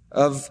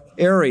of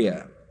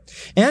area.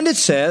 And it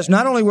says,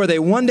 not only were they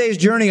one day's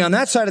journey on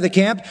that side of the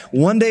camp,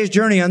 one day's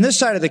journey on this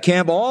side of the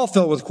camp, all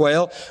filled with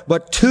quail,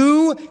 but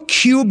 2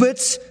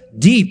 cubits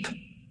deep.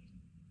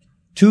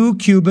 2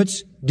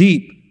 cubits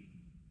deep.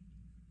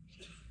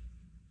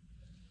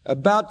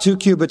 About 2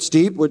 cubits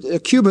deep. A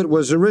cubit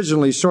was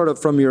originally sort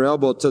of from your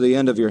elbow to the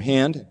end of your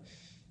hand.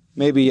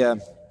 Maybe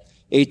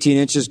 18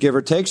 inches, give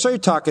or take. So you're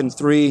talking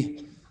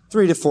 3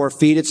 to 4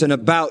 feet. It's an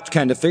about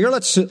kind of figure.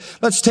 Let's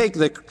take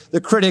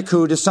the critic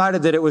who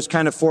decided that it was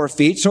kind of 4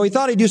 feet. So he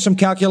thought he'd do some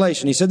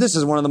calculation. He said, this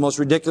is one of the most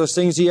ridiculous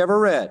things he ever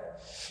read.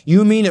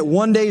 You mean at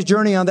one day's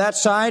journey on that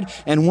side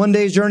and one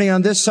day's journey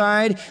on this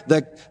side,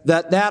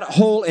 that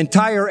whole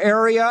entire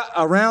area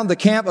around the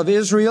camp of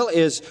Israel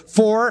is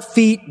 4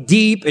 feet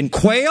deep in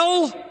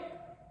quail?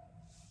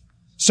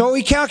 So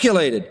he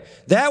calculated.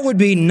 That would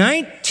be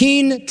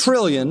 19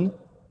 trillion,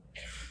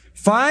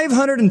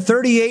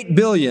 538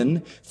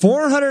 billion,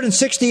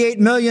 468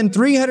 million,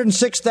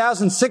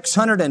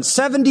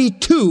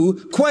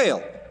 306,672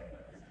 quail.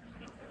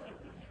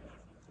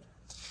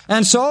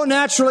 And so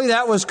naturally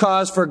that was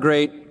cause for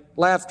great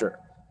laughter.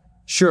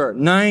 Sure,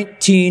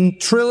 19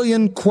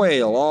 trillion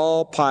quail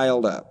all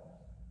piled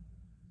up.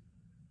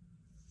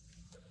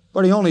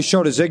 But he only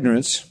showed his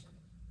ignorance.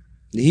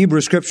 The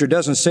Hebrew Scripture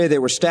doesn't say they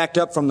were stacked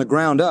up from the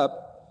ground up.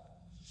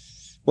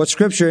 What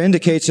Scripture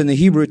indicates in the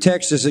Hebrew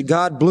text is that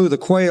God blew the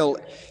quail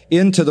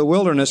into the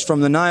wilderness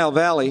from the Nile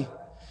Valley,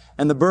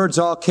 and the birds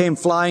all came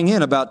flying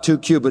in about 2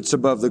 cubits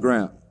above the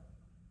ground.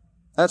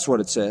 That's what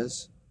it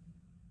says.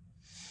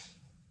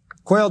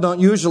 Quail don't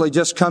usually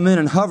just come in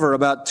and hover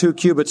about 2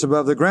 cubits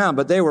above the ground,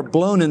 but they were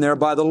blown in there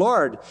by the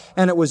Lord,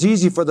 and it was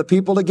easy for the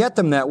people to get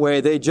them that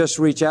way. They just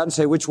reach out and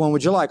say, which one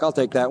would you like? I'll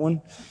take that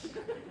one.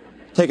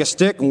 Take a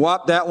stick and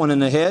whop that one in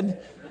the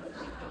head.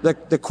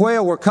 The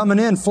quail were coming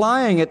in,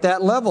 flying at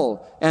that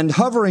level and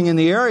hovering in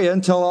the area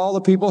until all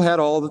the people had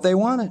all that they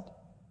wanted.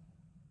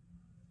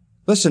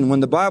 Listen, when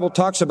the Bible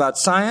talks about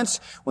science,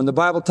 when the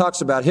Bible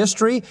talks about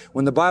history,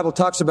 when the Bible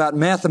talks about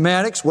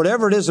mathematics,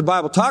 whatever it is the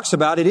Bible talks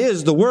about, it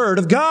is the Word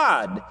of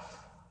God.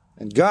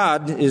 And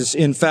God is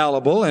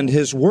infallible, and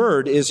His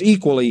Word is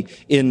equally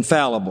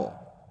infallible.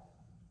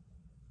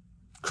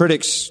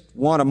 Critics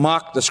want to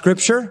mock the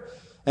Scripture,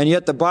 and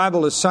yet the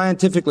Bible is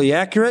scientifically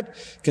accurate,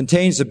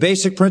 contains the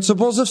basic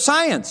principles of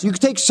science. You can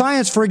take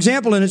science, for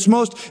example, in its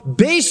most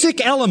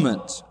basic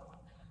element.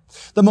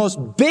 The most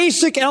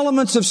basic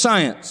elements of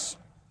science.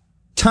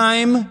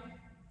 Time,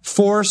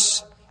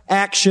 force,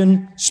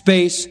 action,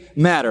 space,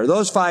 matter.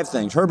 Those 5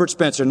 things. Herbert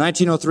Spencer,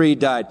 1903, he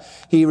died.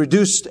 He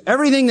reduced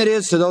everything that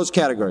is to those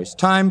categories.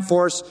 Time,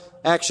 force,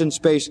 action,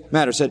 space,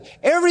 matter. Said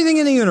everything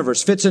in the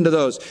universe fits into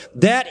those.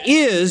 That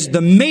is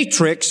the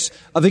matrix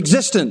of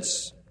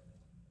existence.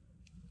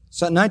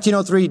 So in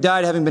 1903, he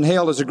died having been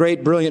hailed as a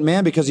great, brilliant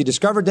man because he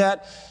discovered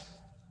that.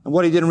 And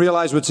what he didn't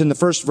realize was in the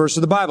first verse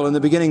of the Bible. In the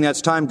beginning,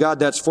 that's time, God,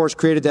 that's force,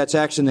 created, that's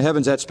action, the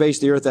heavens, that's space,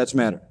 the earth, that's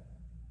matter.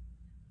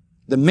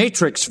 The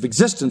matrix of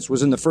existence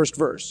was in the first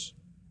verse.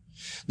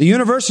 The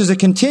universe is a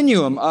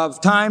continuum of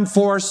time,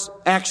 force,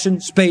 action,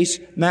 space,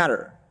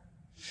 matter.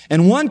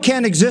 And one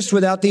can't exist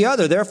without the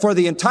other. Therefore,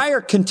 the entire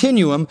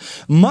continuum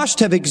must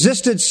have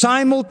existed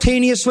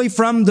simultaneously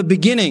from the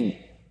beginning.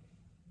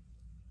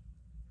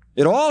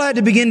 It all had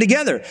to begin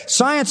together.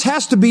 Science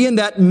has to be in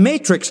that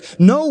matrix.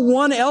 No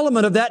one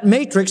element of that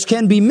matrix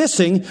can be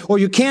missing, or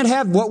you can't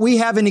have what we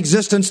have in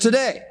existence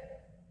today.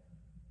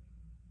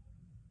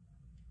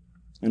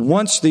 And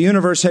once the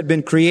universe had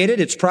been created,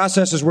 its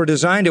processes were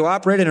designed to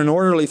operate in an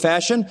orderly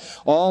fashion.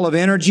 All of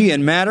energy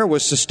and matter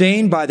was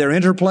sustained by their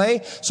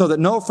interplay so that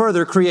no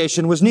further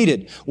creation was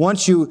needed.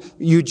 Once you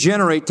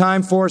generate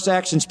time, force,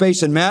 action,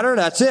 space, and matter,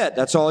 that's it.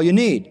 That's all you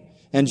need.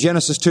 And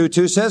Genesis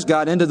 2:2 says,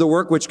 God ended the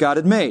work which God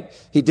had made.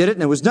 He did it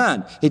and it was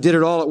done. He did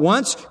it all at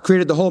once,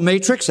 created the whole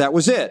matrix, that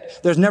was it.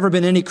 There's never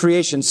been any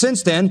creation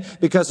since then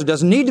because there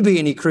doesn't need to be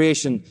any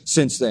creation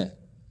since then.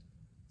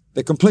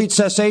 The complete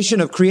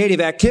cessation of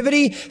creative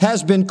activity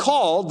has been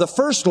called the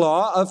first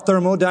law of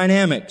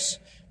thermodynamics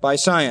by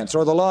science,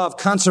 or the law of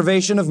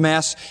conservation of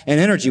mass and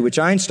energy, which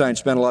Einstein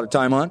spent a lot of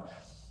time on.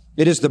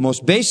 It is the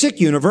most basic,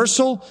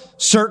 universal,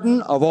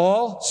 certain of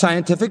all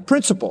scientific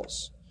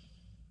principles.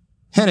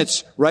 And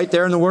it's right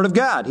there in the Word of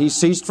God. He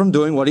ceased from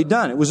doing what he'd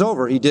done. It was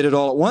over. He did it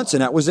all at once,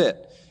 and that was it.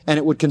 And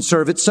it would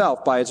conserve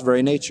itself by its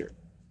very nature.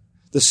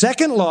 The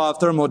second law of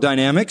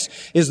thermodynamics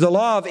is the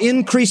law of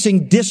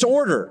increasing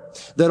disorder,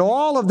 that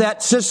all of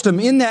that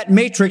system in that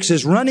matrix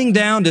is running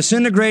down,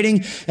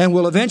 disintegrating, and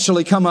will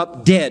eventually come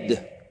up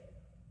dead.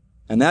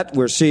 And that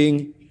we're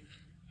seeing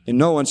in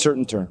no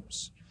uncertain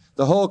terms.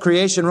 The whole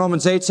creation,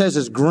 Romans 8 says,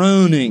 is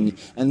groaning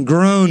and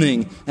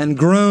groaning and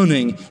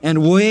groaning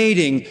and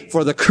waiting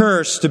for the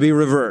curse to be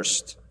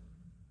reversed.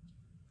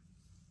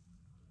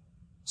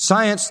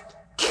 Science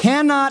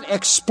cannot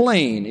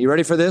explain, you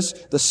ready for this?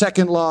 The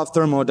second law of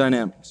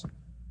thermodynamics.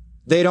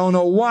 They don't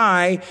know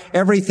why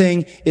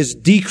everything is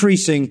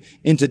decreasing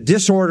into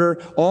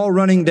disorder, all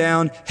running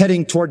down,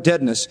 heading toward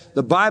deadness.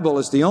 The Bible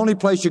is the only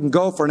place you can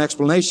go for an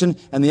explanation,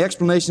 and the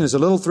explanation is a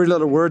little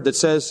three-letter word that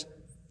says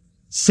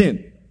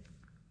sin.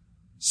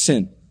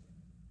 Sin.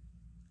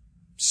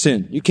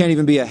 Sin. You can't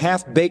even be a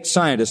half-baked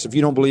scientist if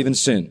you don't believe in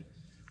sin,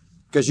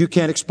 because you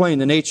can't explain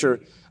the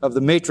nature of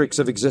the matrix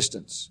of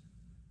existence.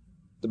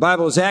 The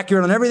Bible is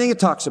accurate on everything it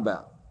talks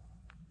about.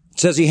 It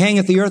says he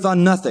hangeth the earth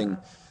on nothing.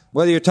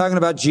 Whether you're talking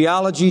about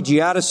geology,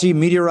 geodesy,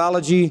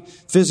 meteorology,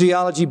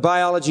 physiology,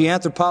 biology,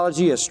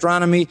 anthropology,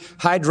 astronomy,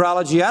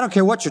 hydrology, I don't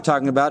care what you're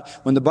talking about.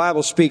 When the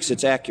Bible speaks,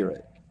 it's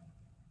accurate.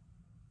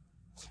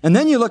 And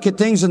then you look at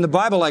things in the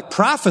Bible like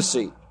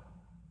prophecy.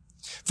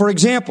 For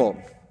example,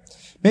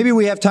 maybe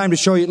we have time to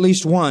show you at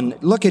least one.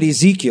 Look at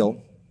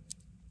Ezekiel,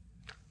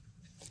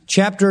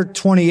 chapter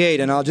 28,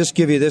 and I'll just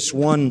give you this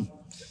one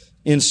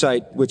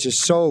insight, which is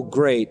so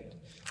great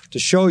to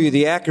show you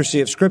the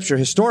accuracy of Scripture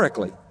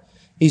historically.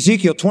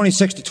 Ezekiel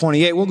 26 to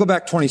 28. We'll go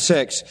back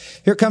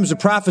 26. Here comes a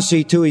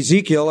prophecy to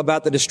Ezekiel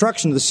about the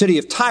destruction of the city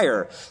of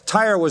Tyre.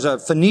 Tyre was a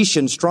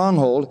Phoenician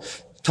stronghold.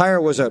 Tyre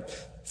was a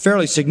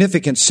fairly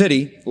significant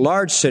city,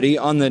 large city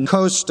on the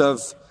coast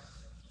of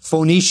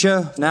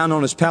Phoenicia, now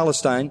known as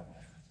Palestine.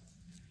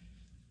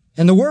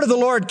 And the word of the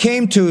Lord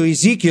came to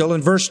Ezekiel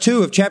in verse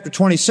 2 of chapter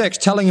 26,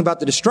 telling about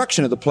the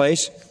destruction of the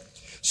place.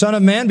 Son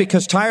of man,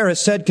 because Tyre has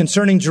said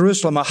concerning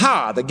Jerusalem,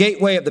 aha, the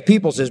gateway of the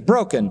peoples is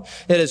broken.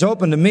 It is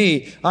open to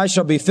me. I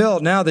shall be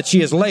filled now that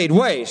she is laid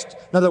waste.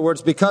 In other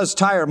words, because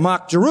Tyre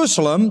mocked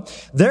Jerusalem,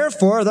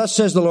 therefore, thus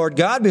says the Lord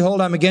God,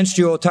 behold, I'm against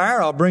you, O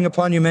Tyre. I'll bring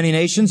upon you many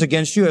nations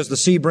against you as the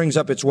sea brings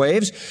up its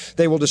waves.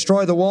 They will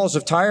destroy the walls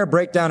of Tyre,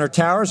 break down her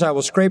towers. I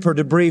will scrape her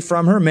debris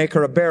from her, make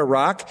her a bare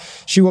rock.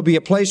 She will be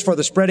a place for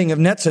the spreading of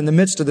nets in the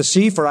midst of the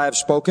sea, for I have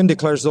spoken,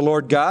 declares the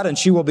Lord God, and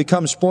she will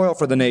become spoil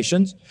for the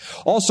nations.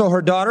 Also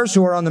her daughters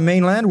who are on the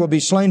mainland will be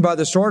slain by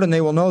the sword, and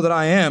they will know that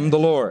I am the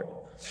Lord.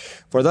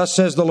 For thus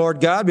says the Lord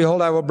God,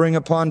 behold, I will bring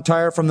upon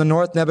Tyre from the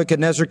north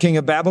Nebuchadnezzar, king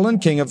of Babylon,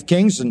 king of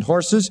kings and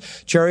horses,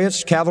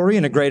 chariots, cavalry,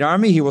 and a great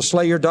army. He will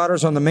slay your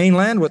daughters on the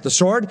mainland with the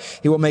sword.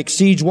 He will make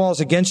siege walls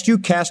against you,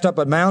 cast up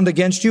a mound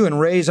against you, and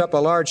raise up a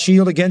large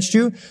shield against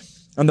you.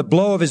 On the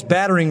blow of his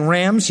battering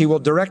rams he will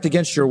direct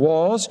against your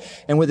walls,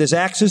 and with his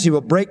axes he will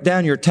break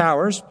down your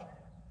towers.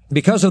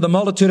 Because of the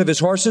multitude of his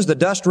horses, the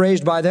dust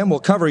raised by them will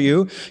cover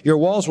you. Your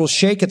walls will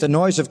shake at the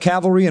noise of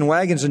cavalry and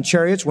wagons and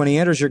chariots when he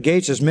enters your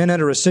gates as men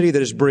enter a city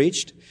that is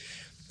breached.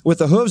 With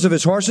the hooves of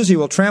his horses, he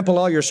will trample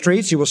all your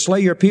streets. He will slay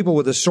your people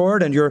with the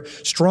sword, and your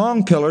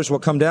strong pillars will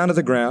come down to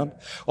the ground.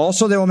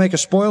 Also, they will make a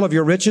spoil of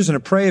your riches and a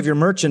prey of your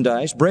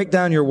merchandise, break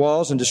down your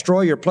walls and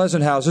destroy your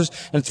pleasant houses,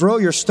 and throw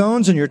your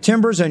stones and your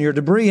timbers and your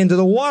debris into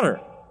the water.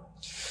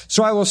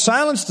 So I will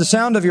silence the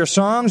sound of your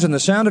songs, and the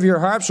sound of your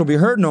harps will be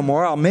heard no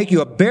more. I'll make you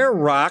a bare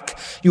rock.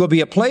 You will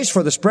be a place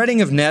for the spreading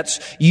of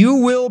nets. You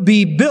will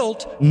be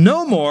built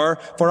no more,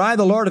 for I,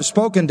 the Lord, have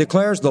spoken,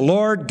 declares the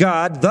Lord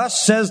God.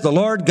 Thus says the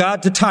Lord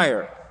God to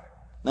Tyre.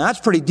 Now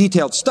that's pretty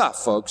detailed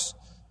stuff, folks.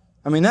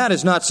 I mean, that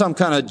is not some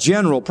kind of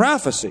general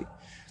prophecy.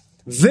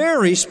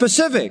 Very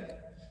specific.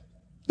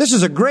 This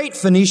is a great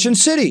Phoenician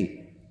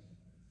city.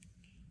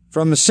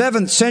 From the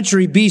 7th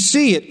century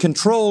BC, it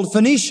controlled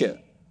Phoenicia.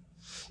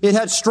 It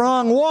had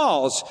strong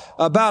walls.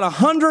 About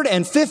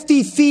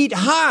 150 feet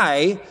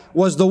high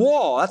was the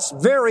wall. That's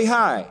very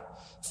high.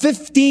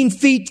 15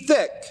 feet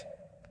thick.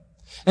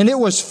 And it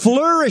was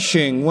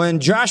flourishing when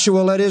Joshua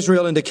led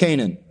Israel into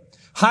Canaan.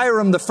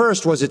 Hiram I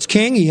was its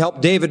king. He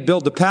helped David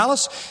build the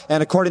palace.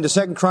 And according to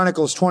 1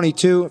 Chronicles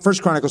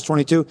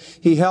 22,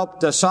 he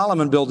helped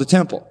Solomon build the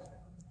temple.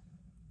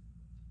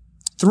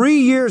 3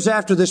 years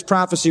after this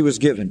prophecy was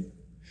given,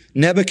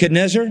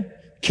 Nebuchadnezzar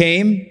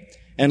came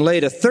and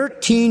laid a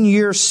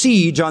 13-year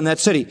siege on that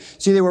city.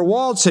 See, they were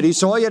walled cities,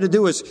 so all you had to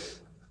do was,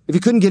 if you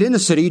couldn't get in the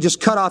city, you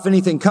just cut off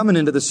anything coming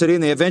into the city,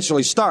 and they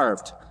eventually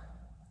starved.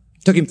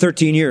 Took him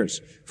 13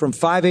 years, from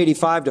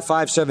 585 to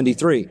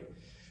 573.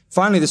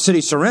 Finally, the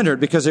city surrendered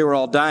because they were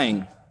all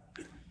dying.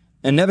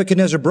 And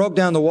Nebuchadnezzar broke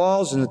down the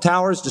walls and the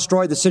towers,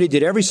 destroyed the city,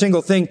 did every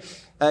single thing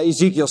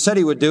Ezekiel said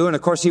he would do. And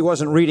of course, he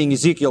wasn't reading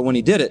Ezekiel when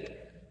he did it.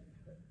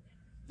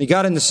 He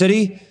got in the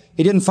city.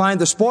 He didn't find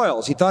the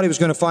spoils. He thought he was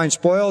going to find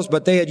spoils,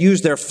 but they had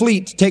used their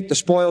fleet to take the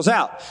spoils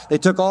out. They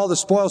took all the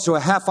spoils to a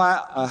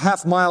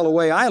half mile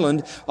away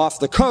island off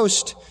the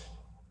coast.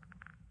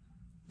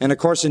 And of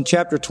course, in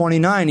chapter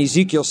 29,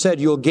 Ezekiel said,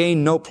 you'll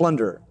gain no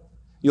plunder.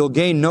 You'll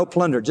gain no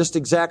plunder. Just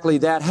exactly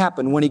that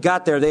happened. When he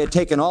got there, they had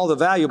taken all the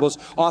valuables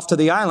off to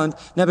the island.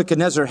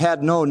 Nebuchadnezzar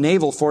had no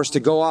naval force to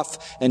go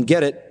off and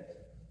get it.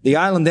 The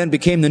island then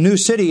became the new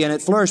city, and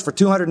it flourished for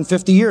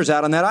 250 years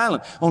out on that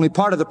island. Only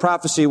part of the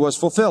prophecy was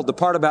fulfilled. The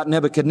part about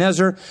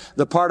Nebuchadnezzar,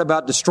 the part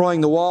about destroying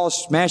the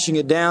walls, smashing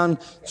it down,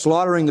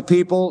 slaughtering the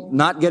people,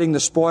 not getting the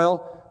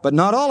spoil, but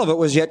not all of it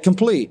was yet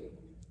complete.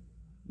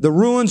 The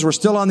ruins were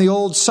still on the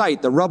old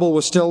site. The rubble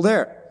was still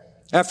there.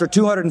 After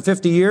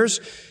 250 years,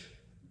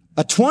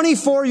 a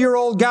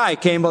 24-year-old guy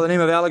came by the name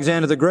of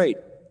Alexander the Great.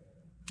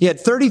 He had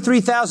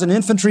 33,000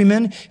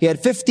 infantrymen. He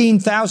had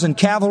 15,000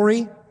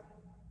 cavalry.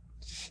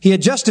 He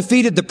had just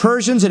defeated the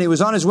Persians, and he was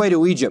on his way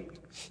to Egypt.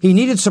 He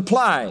needed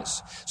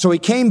supplies. So he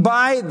came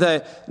by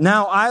the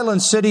now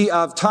island city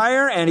of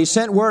Tyre, and he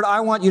sent word,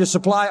 I want you to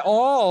supply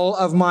all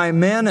of my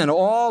men and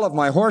all of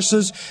my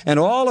horses and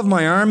all of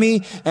my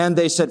army. And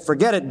they said,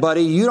 forget it,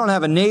 buddy. You don't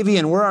have a navy,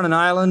 and we're on an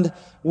island.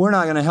 We're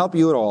not going to help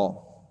you at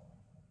all.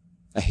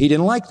 He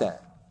didn't like that.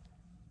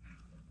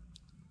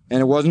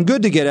 And it wasn't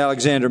good to get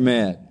Alexander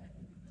mad.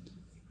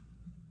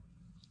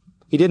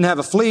 He didn't have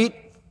a fleet,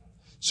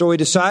 so he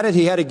decided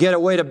he had to get a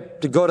way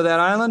to go to that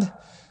island.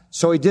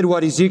 So he did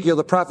what Ezekiel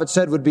the prophet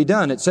said would be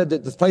done. It said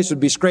that the place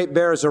would be scraped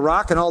bare as a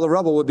rock and all the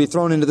rubble would be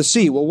thrown into the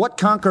sea. Well, what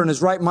conqueror in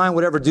his right mind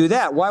would ever do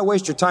that? Why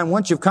waste your time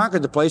once you've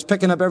conquered the place,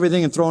 picking up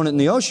everything and throwing it in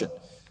the ocean?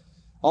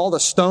 All the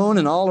stone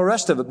and all the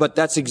rest of it. But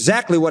that's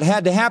exactly what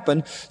had to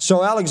happen.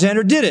 So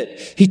Alexander did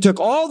it. He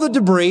took all the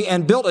debris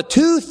and built a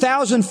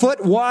 2,000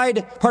 foot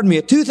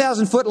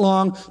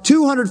long,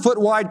 200 foot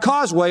wide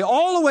causeway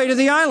all the way to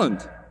the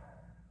island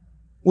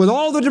with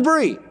all the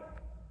debris.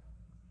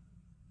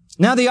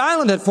 Now the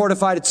island had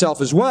fortified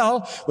itself as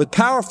well with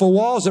powerful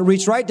walls that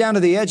reached right down to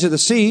the edge of the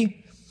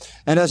sea.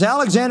 And as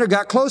Alexander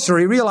got closer,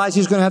 he realized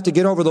he was going to have to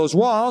get over those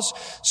walls.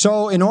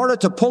 So in order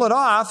to pull it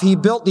off, he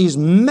built these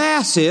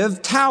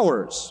massive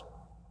towers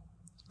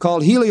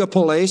called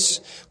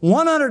Heliopolis,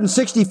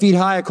 160 feet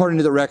high according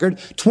to the record,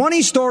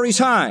 20 stories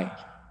high.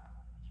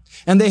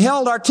 And they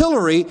held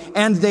artillery,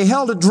 and they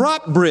held a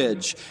drop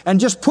bridge,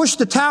 and just pushed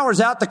the towers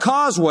out the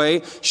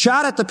causeway,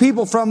 shot at the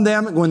people from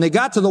them. When they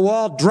got to the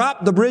wall,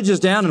 dropped the bridges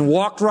down and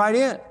walked right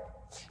in.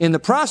 In the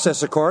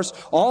process, of course,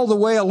 all the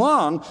way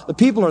along, the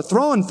people are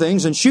throwing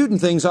things and shooting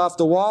things off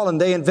the wall,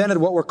 and they invented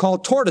what were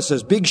called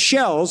tortoises, big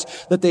shells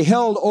that they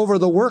held over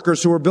the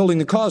workers who were building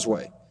the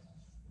causeway.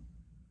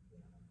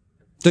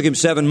 Took him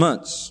 7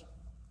 months.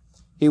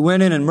 He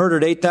went in and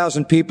murdered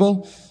 8,000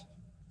 people.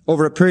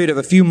 Over a period of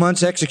a few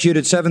months,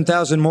 executed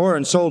 7,000 more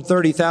and sold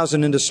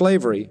 30,000 into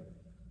slavery.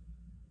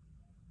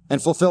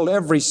 And fulfilled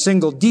every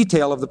single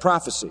detail of the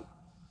prophecy.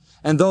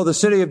 And though the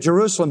city of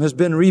Jerusalem has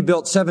been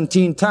rebuilt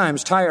 17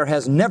 times, Tyre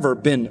has never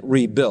been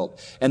rebuilt.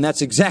 And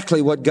that's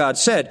exactly what God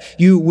said.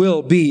 You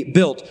will be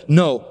built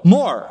no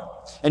more.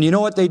 And you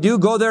know what they do?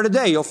 Go there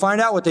today. You'll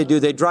find out what they do.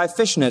 They drive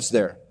fish nets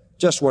there.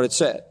 Just what it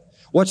said.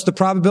 What's the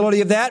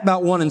probability of that?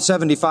 About 1 in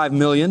 75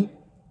 million.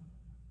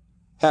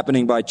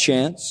 Happening by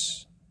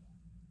chance.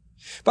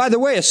 By the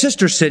way, a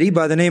sister city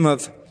by the name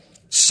of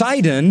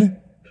Sidon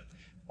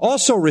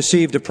also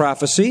received a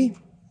prophecy.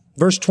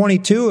 Verse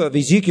 22 of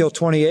Ezekiel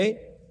 28.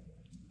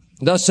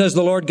 Thus says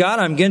the Lord God,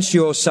 I'm against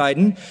you, O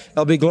Sidon.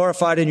 I'll be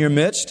glorified in your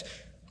midst.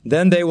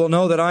 Then they will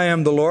know that I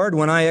am the Lord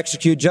when I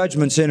execute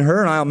judgments in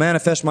her, and I'll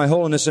manifest my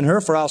holiness in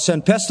her, for I'll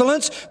send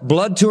pestilence,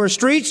 blood to her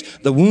streets,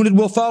 the wounded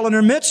will fall in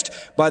her midst,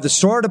 by the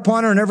sword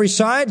upon her on every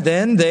side.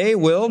 Then they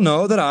will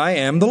know that I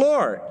am the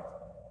Lord.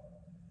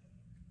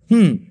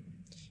 Going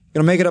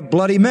to make it a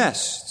bloody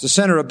mess. It's the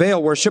center of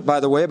Baal worship, by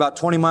the way, about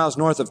 20 miles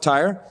north of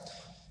Tyre.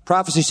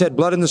 Prophecy said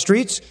blood in the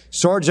streets,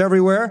 swords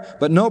everywhere,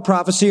 but no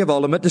prophecy of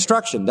ultimate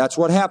destruction. That's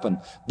what happened.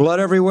 Blood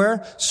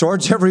everywhere,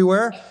 swords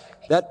everywhere.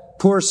 That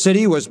poor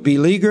city was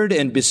beleaguered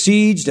and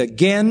besieged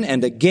again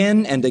and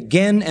again and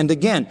again and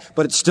again.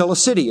 But it's still a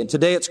city, and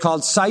today it's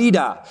called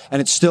Saida,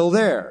 and it's still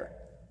there.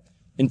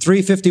 In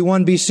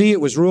 351 BC,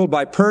 it was ruled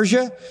by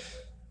Persia.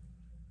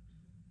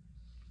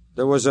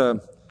 There was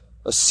a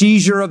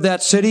seizure of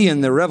that city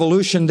in the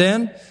revolution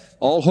then.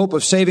 All hope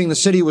of saving the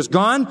city was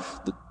gone.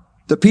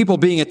 The people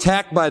being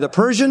attacked by the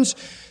Persians,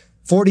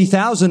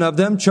 40,000 of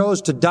them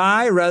chose to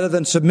die rather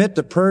than submit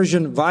to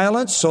Persian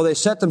violence, so they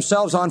set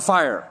themselves on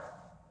fire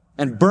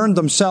and burned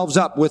themselves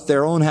up with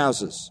their own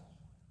houses.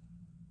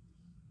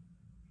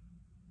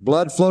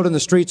 Blood flowed in the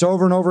streets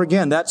over and over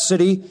again. That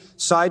city,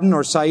 Sidon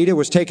or Saida,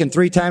 was taken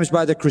 3 times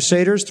by the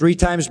Crusaders, 3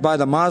 times by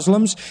the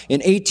Muslims. In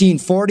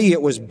 1840,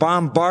 it was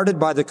bombarded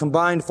by the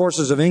combined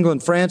forces of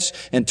England, France,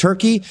 and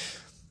Turkey,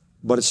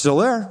 but it's still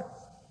there.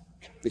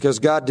 because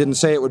God didn't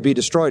say it would be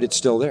destroyed. It's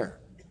still there.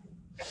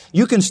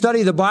 You can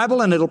study the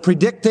Bible and it'll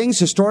predict things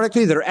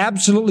historically that are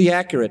absolutely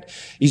accurate.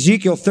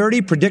 Ezekiel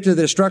 30 predicted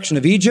the destruction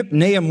of Egypt.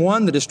 Nahum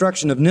 1, the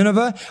destruction of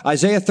Nineveh.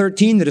 Isaiah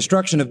 13, the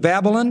destruction of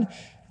Babylon.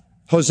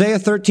 Hosea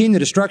 13, the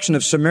destruction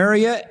of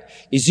Samaria.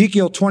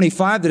 Ezekiel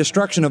 25, the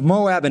destruction of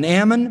Moab and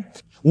Ammon.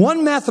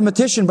 One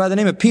mathematician by the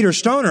name of Peter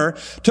Stoner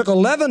took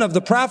 11 of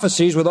the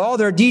prophecies with all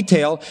their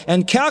detail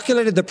and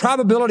calculated the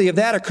probability of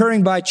that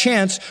occurring by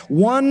chance,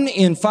 1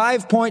 in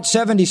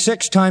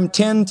 5.76 times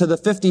 10 to the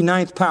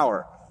 59th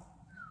power.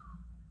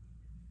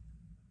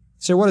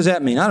 So what does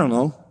that mean? I don't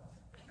know.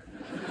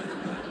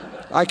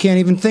 I can't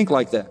even think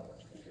like that.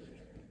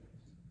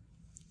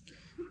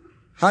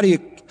 How do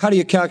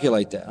you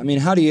calculate that? I mean,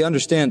 how do you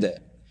understand that?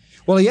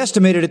 Well, he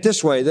estimated it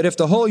this way, that if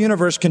the whole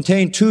universe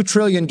contained 2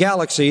 trillion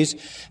galaxies,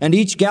 and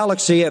each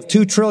galaxy of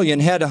 2 trillion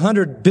had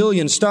 100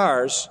 billion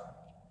stars,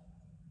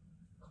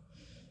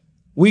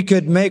 we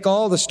could make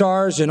all the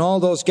stars in all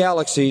those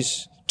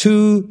galaxies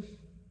 2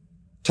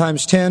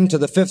 times 10 to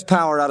the 5th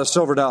power out of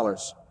silver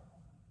dollars.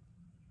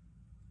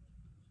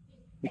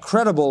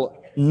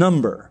 Incredible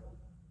number.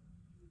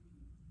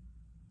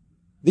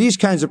 These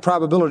kinds of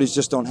probabilities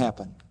just don't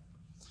happen.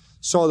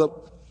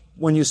 So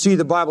when you see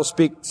the Bible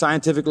speak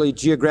scientifically,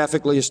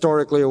 geographically,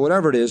 historically, or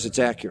whatever it is, it's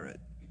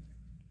accurate.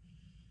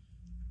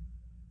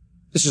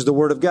 This is the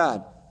Word of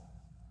God.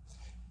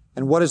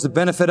 And what is the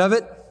benefit of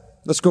it?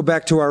 Let's go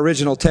back to our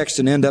original text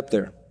and end up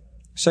there.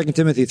 2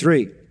 Timothy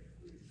 3.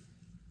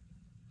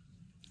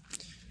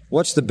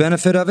 What's the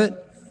benefit of it?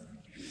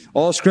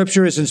 All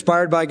Scripture is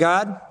inspired by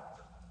God,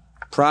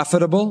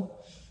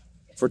 profitable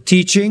for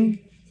teaching,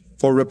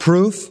 for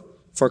reproof,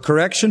 for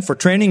correction, for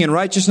training in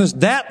righteousness,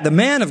 that the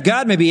man of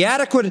God may be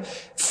adequate,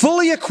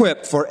 fully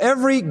equipped for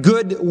every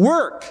good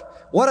work.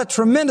 What a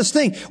tremendous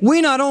thing.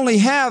 We not only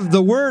have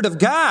the Word of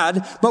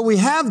God, but we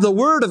have the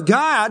Word of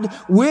God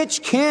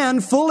which can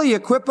fully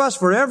equip us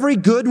for every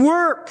good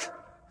work.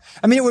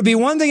 I mean, it would be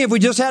one thing if we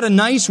just had a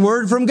nice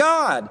word from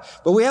God,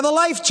 but we have a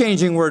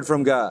life-changing word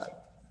from God.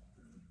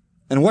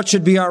 And what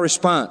should be our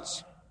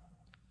response?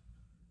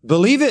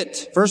 Believe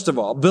it, first of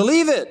all.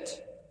 Believe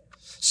it.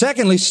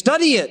 Secondly,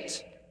 study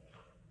it.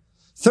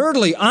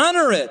 Thirdly,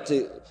 honor it.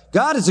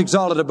 God is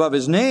exalted above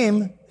His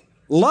name.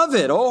 Love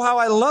it. Oh, how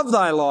I love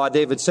thy law,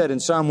 David said in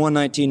Psalm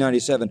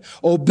 119:97.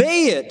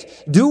 Obey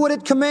it. Do what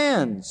it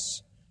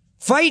commands.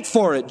 Fight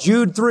for it.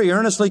 Jude 3,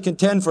 earnestly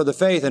contend for the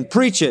faith and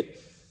preach it.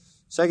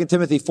 2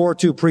 Timothy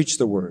 4:2, preach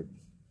the word.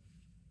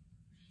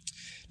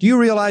 Do you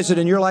realize that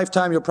in your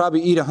lifetime you'll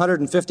probably eat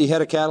 150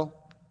 head of cattle?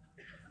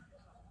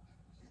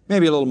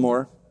 Maybe a little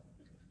more.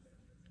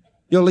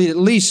 You'll eat at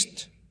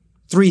least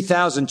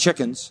 3,000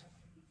 chickens,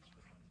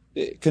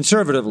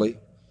 conservatively.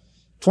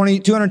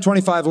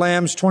 225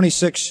 lambs,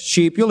 26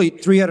 sheep. You'll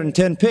eat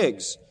 310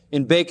 pigs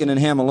in bacon and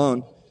ham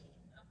alone.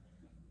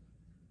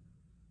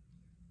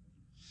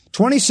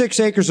 26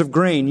 acres of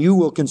grain you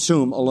will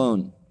consume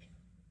alone.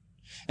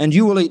 And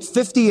you will eat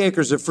 50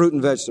 acres of fruit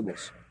and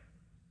vegetables.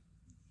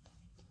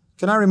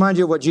 Can I remind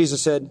you of what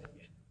Jesus said?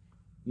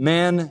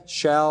 Man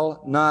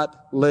shall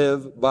not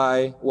live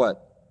by what?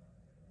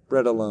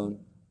 Bread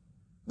alone.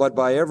 But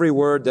by every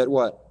word that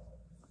what?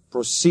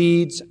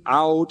 Proceeds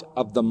out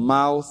of the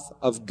mouth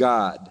of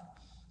God.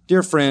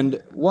 Dear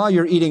friend, while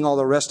you're eating all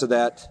the rest of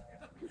that,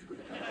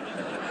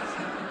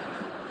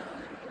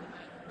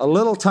 a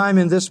little time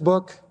in this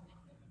book,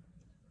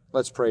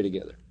 let's pray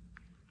together.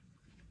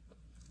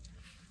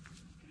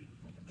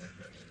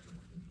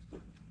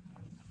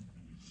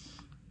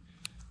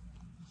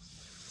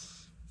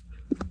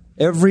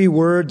 Every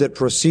word that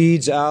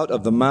proceeds out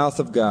of the mouth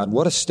of God.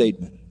 What a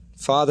statement.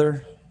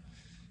 Father,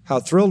 how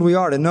thrilled we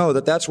are to know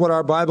that that's what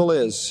our Bible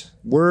is.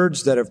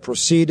 Words that have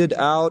proceeded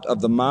out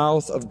of the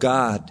mouth of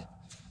God.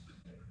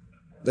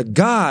 The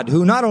God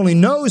who not only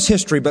knows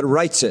history but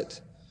writes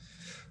it.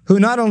 Who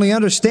not only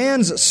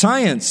understands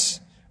science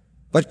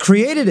but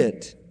created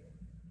it.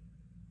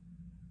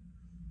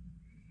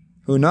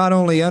 Who not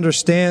only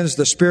understands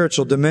the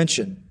spiritual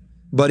dimension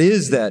but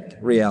is that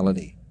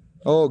reality.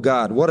 Oh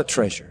God, what a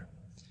treasure.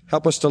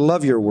 Help us to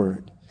love your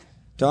word,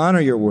 to honor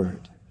your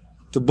word,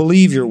 to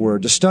believe your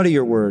word, to study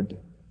your word,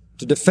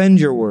 to defend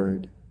your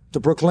word,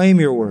 to proclaim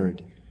your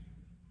word.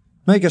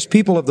 Make us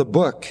people of the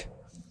book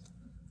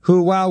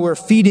who, while we're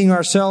feeding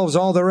ourselves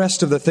all the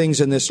rest of the things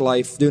in this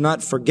life, do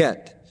not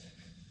forget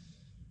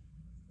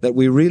that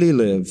we really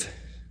live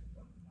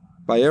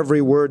by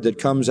every word that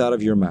comes out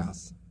of your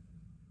mouth.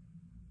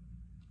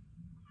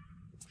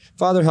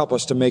 Father, help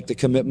us to make the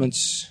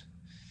commitments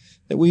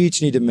that we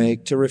each need to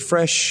make to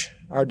refresh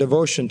our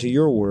devotion to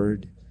your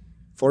word,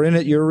 for in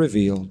it you're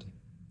revealed,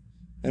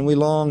 and we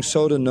long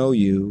so to know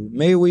you.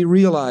 May we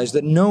realize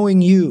that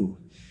knowing you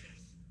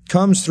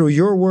comes through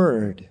your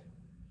word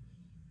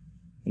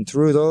and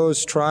through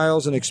those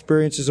trials and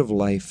experiences of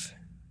life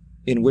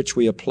in which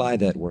we apply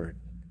that word.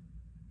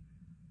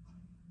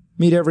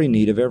 Meet every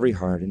need of every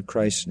heart in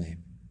Christ's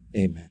name.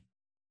 Amen.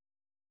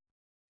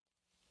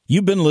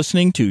 You've been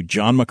listening to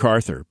John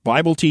MacArthur,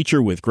 Bible teacher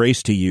with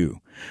Grace to You.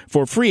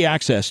 For free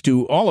access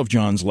to all of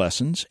John's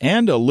lessons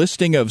and a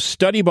listing of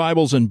study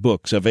Bibles and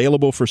books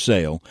available for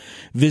sale,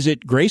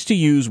 visit Grace to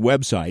You's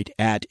website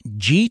at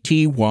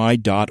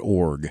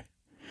gty.org.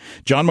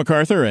 John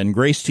MacArthur and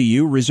Grace to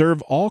You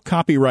reserve all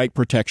copyright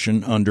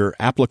protection under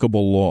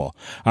applicable law.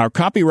 Our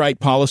copyright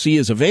policy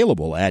is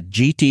available at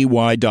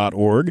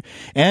gty.org,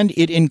 and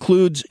it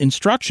includes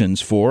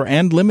instructions for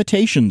and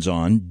limitations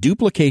on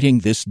duplicating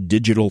this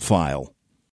digital file.